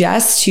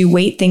suggest to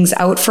wait things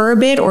out for a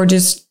bit or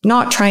just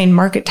not try and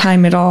market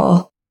time at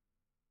all?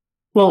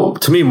 Well,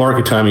 to me,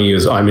 market timing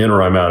is I'm in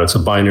or I'm out. It's a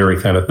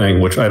binary kind of thing,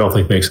 which I don't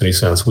think makes any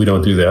sense. We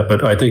don't do that.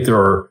 But I think there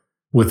are,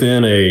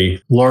 within a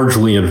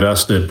largely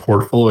invested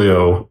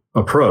portfolio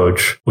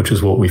approach, which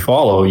is what we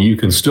follow, you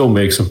can still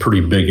make some pretty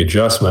big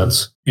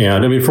adjustments.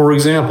 And I mean, for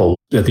example,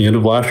 at the end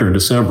of last year in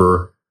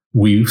December,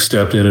 we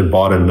stepped in and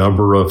bought a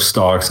number of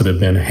stocks that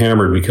had been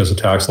hammered because of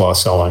tax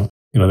loss selling.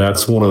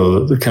 That's one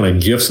of the kind of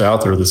gifts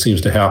out there that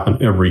seems to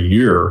happen every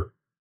year.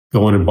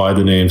 Go in and buy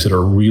the names that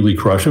are really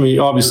crushed. I mean,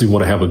 you obviously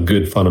want to have a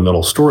good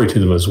fundamental story to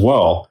them as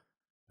well.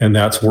 And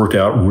that's worked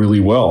out really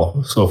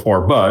well so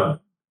far. But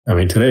I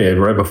mean, today,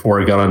 right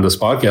before I got on this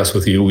podcast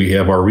with you, we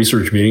have our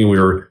research meeting. We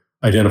were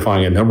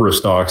identifying a number of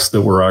stocks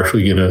that we're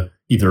actually going to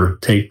either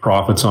take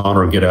profits on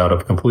or get out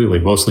of completely,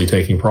 mostly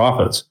taking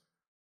profits.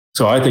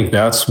 So I think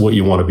that's what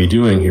you want to be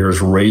doing here is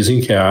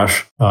raising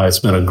cash. It's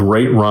been a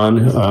great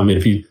run.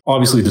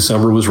 Obviously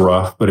December was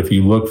rough, but if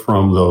you look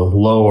from the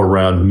low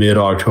around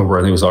mid-October,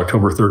 I think it was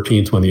October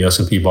 13th when the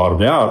S&P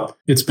bottomed out,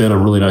 it's been a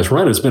really nice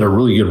run. It's been a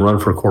really good run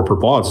for corporate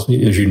bonds.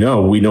 As you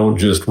know, we don't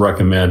just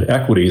recommend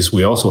equities.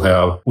 We also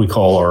have,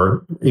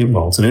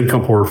 it's an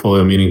income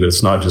portfolio, meaning that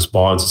it's not just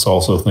bonds. It's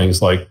also things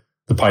like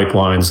the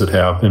pipelines that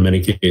have, in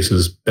many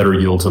cases, better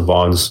yields than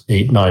bonds,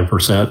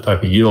 8-9%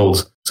 type of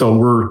yields.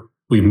 So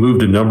we've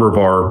moved a number of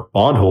our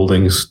bond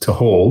holdings to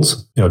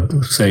holds,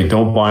 saying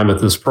don't buy them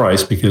at this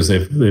price because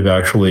they've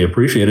actually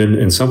appreciated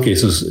in some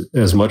cases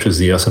as much as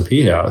the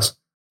S&P has.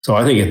 So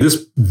I think at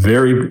this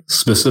very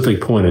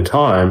specific point in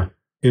time,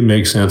 it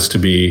makes sense to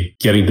be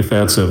getting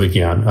defensive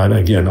again. And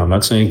again, I'm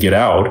not saying get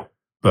out,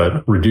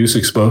 but reduce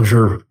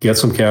exposure, get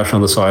some cash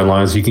on the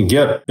sidelines. You can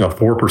get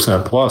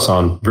 4% plus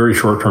on very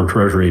short-term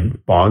treasury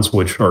bonds,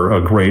 which are a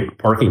great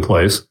parking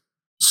place.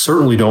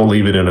 Certainly don't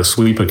leave it in a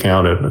sweep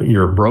account at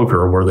your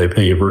broker where they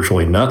pay you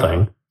virtually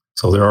nothing.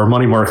 So there are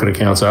money market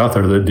accounts out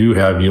there that do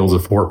have yields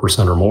of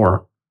 4% or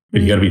more.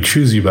 But you got to be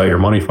choosy about your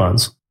money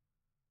funds.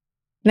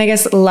 And I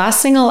guess the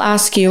last thing I'll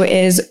ask you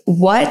is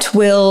what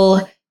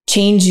will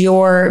change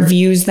your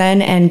views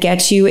then and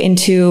get you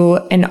into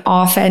an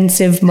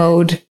offensive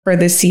mode for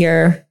this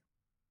year?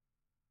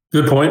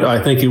 Good point.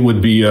 I think it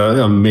would be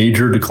a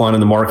major decline in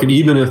the market,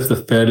 even if the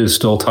Fed is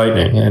still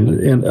tightening.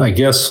 And I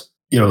guess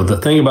the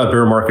thing about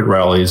bear market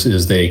rallies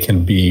is they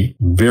can be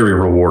very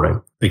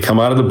rewarding. They come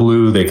out of the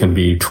blue. They can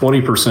be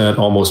 20%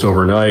 almost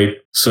overnight.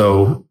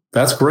 So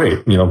that's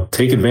great.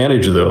 Take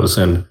advantage of those.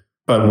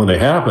 But when they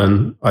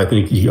happen, I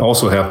think you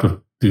also have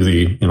to do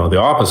the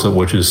opposite,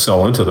 which is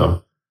sell into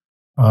them.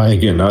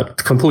 Again, not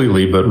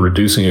completely, but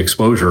reducing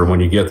exposure when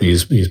you get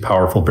these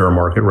powerful bear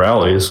market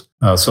rallies.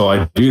 So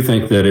I do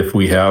think that if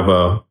we have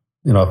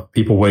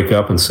people wake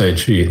up and say,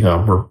 gee,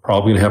 we're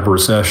probably going to have a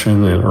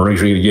recession and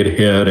earnings are going to get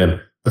hit,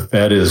 and the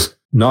Fed is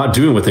not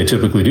doing what they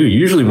typically do.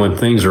 Usually when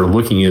things are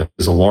looking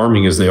as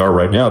alarming as they are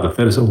right now, the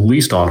Fed is at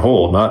least on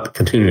hold, not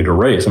continuing to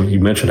raise. You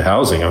mentioned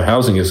housing.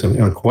 Housing is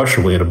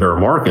unquestionably in a bear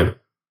market.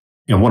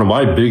 One of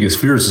my biggest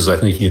fears, as I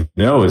think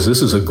is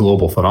this is a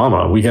global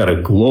phenomenon. We had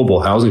a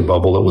global housing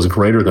bubble that was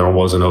greater than it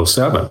was in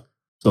 2007.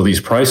 So these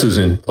prices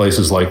in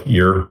places like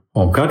your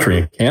home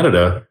country,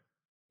 Canada,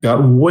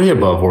 got way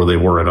above where they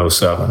were in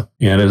 2007.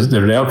 And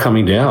they're now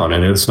coming down.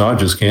 And it's not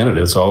just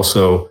Canada. It's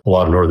also a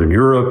lot of Northern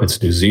Europe.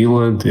 It's New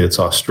Zealand. It's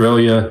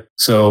Australia.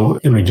 So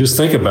just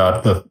think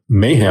about the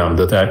mayhem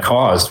that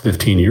caused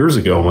 15 years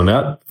ago when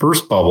that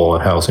first bubble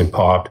in housing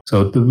popped.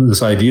 So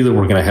this idea that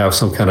we're going to have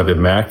some kind of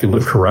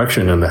immaculate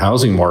correction in the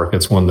housing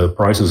markets when the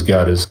prices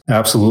got as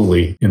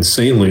absolutely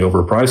insanely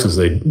over prices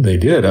they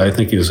did, I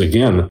think is,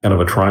 again, kind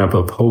of a triumph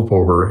of hope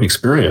over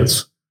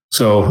experience.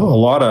 So a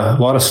lot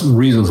of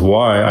reasons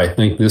why I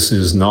think this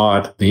is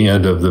not the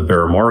end of the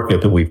bear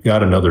market, that we've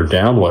got another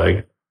down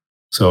leg.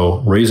 So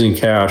raising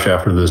cash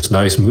after this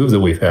nice move that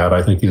we've had,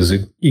 I think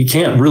you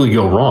can't really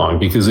go wrong,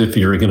 because if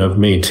you're going to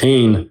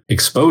maintain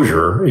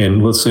exposure,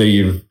 and let's say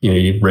you've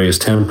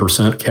raised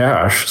 10%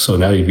 cash, so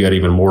now you've got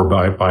even more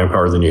buying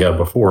power than you had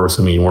before,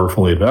 assuming you weren't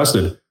fully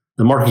invested,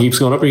 the market keeps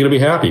going up, you're going to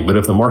be happy. But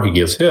if the market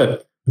gets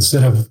hit,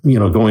 instead of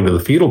going to the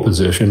fetal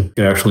position, you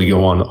can actually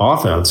go on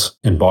offense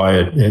and buy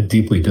it at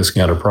deeply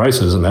discounted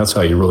prices, and that's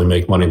how you really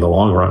make money in the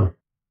long run.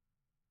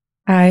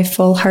 I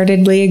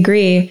full-heartedly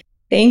agree.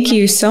 Thank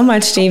you so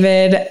much,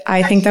 David.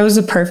 I think that was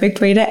a perfect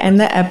way to end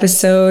the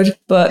episode.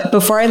 But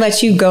before I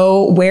let you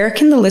go, where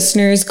can the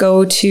listeners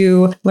go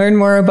to learn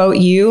more about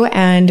you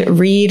and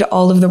read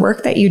all of the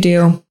work that you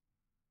do?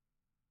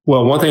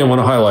 Well, one thing I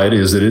want to highlight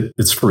is that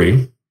it's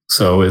free.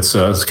 So it's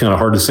kind of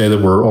hard to say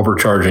that we're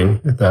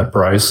overcharging at that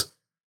price.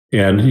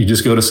 And you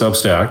just go to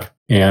Substack,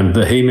 and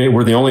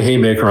we're the only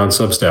haymaker on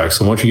Substack.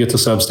 So once you get to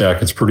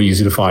Substack, it's pretty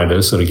easy to find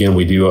us. And again,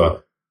 we do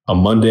a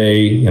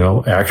Monday,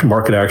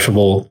 market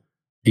actionable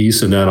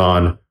piece. And then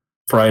on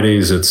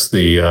Fridays, it's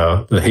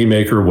the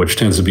haymaker, which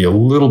tends to be a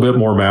little bit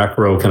more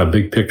macro, kind of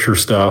big picture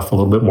stuff, a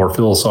little bit more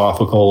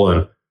philosophical.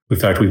 And in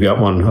fact, we've got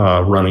one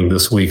running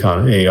this week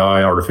on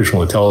AI,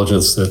 artificial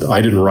intelligence, that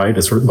I didn't write.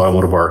 It's written by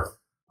one of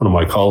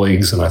my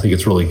colleagues, and I think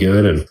it's really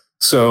good. And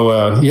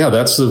so,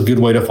 that's a good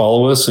way to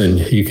follow us. And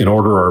you can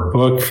order our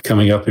book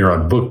coming up here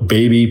on Book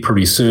Baby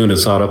pretty soon.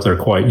 It's not up there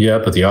quite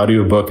yet, but the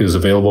audiobook is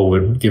available.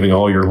 We're giving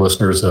all your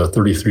listeners a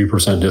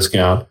 33%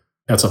 discount.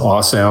 That's at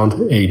Awesound,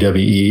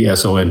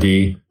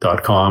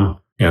 AWESOND.com.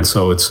 And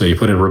so you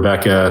put in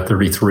Rebecca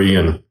 33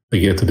 and they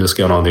get the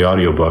discount on the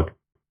audiobook.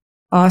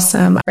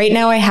 Awesome. Right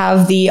now I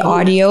have the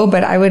audio,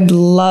 but I would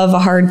love a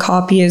hard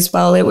copy as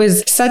well. It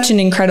was such an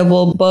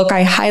incredible book.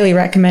 I highly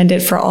recommend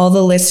it for all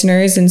the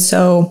listeners. And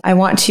so I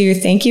want to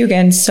thank you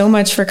again so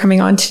much for coming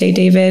on today,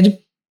 David.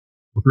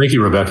 Well, thank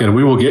you, Rebecca. And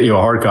we will get you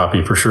a hard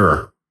copy for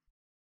sure.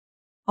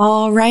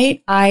 All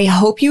right. I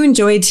hope you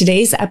enjoyed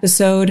today's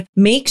episode.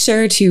 Make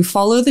sure to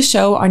follow the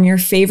show on your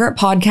favorite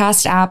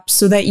podcast app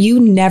so that you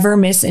never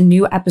miss a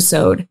new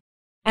episode.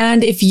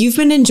 And if you've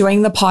been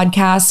enjoying the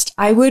podcast,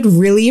 I would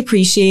really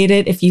appreciate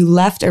it if you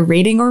left a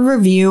rating or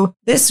review.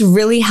 This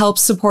really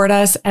helps support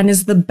us and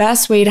is the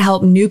best way to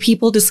help new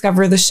people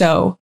discover the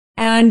show.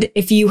 And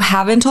if you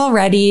haven't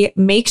already,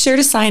 make sure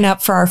to sign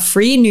up for our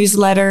free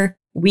newsletter,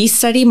 We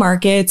Study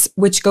Markets,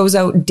 which goes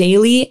out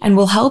daily and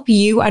will help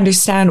you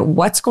understand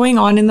what's going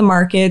on in the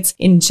markets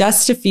in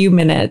just a few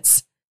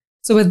minutes.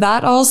 So with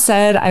that all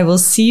said, I will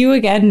see you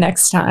again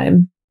next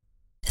time.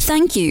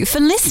 Thank you for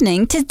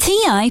listening to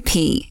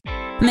TIP.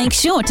 Make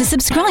sure to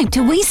subscribe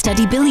to We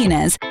Study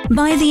Billionaires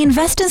by the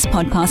Investors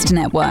Podcast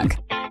Network.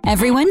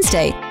 Every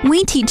Wednesday,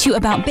 we teach you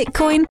about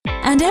Bitcoin,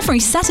 and every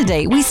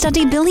Saturday, we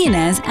study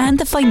billionaires and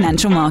the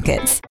financial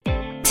markets.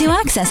 To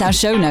access our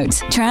show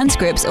notes,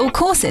 transcripts, or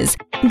courses,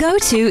 go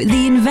to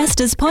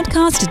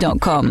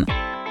theinvestorspodcast.com.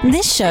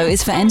 This show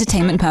is for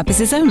entertainment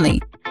purposes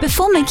only.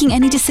 Before making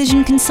any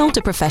decision, consult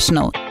a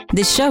professional.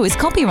 This show is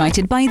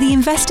copyrighted by the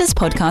Investors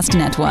Podcast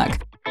Network.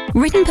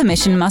 Written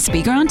permission must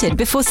be granted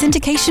before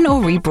syndication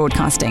or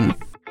rebroadcasting.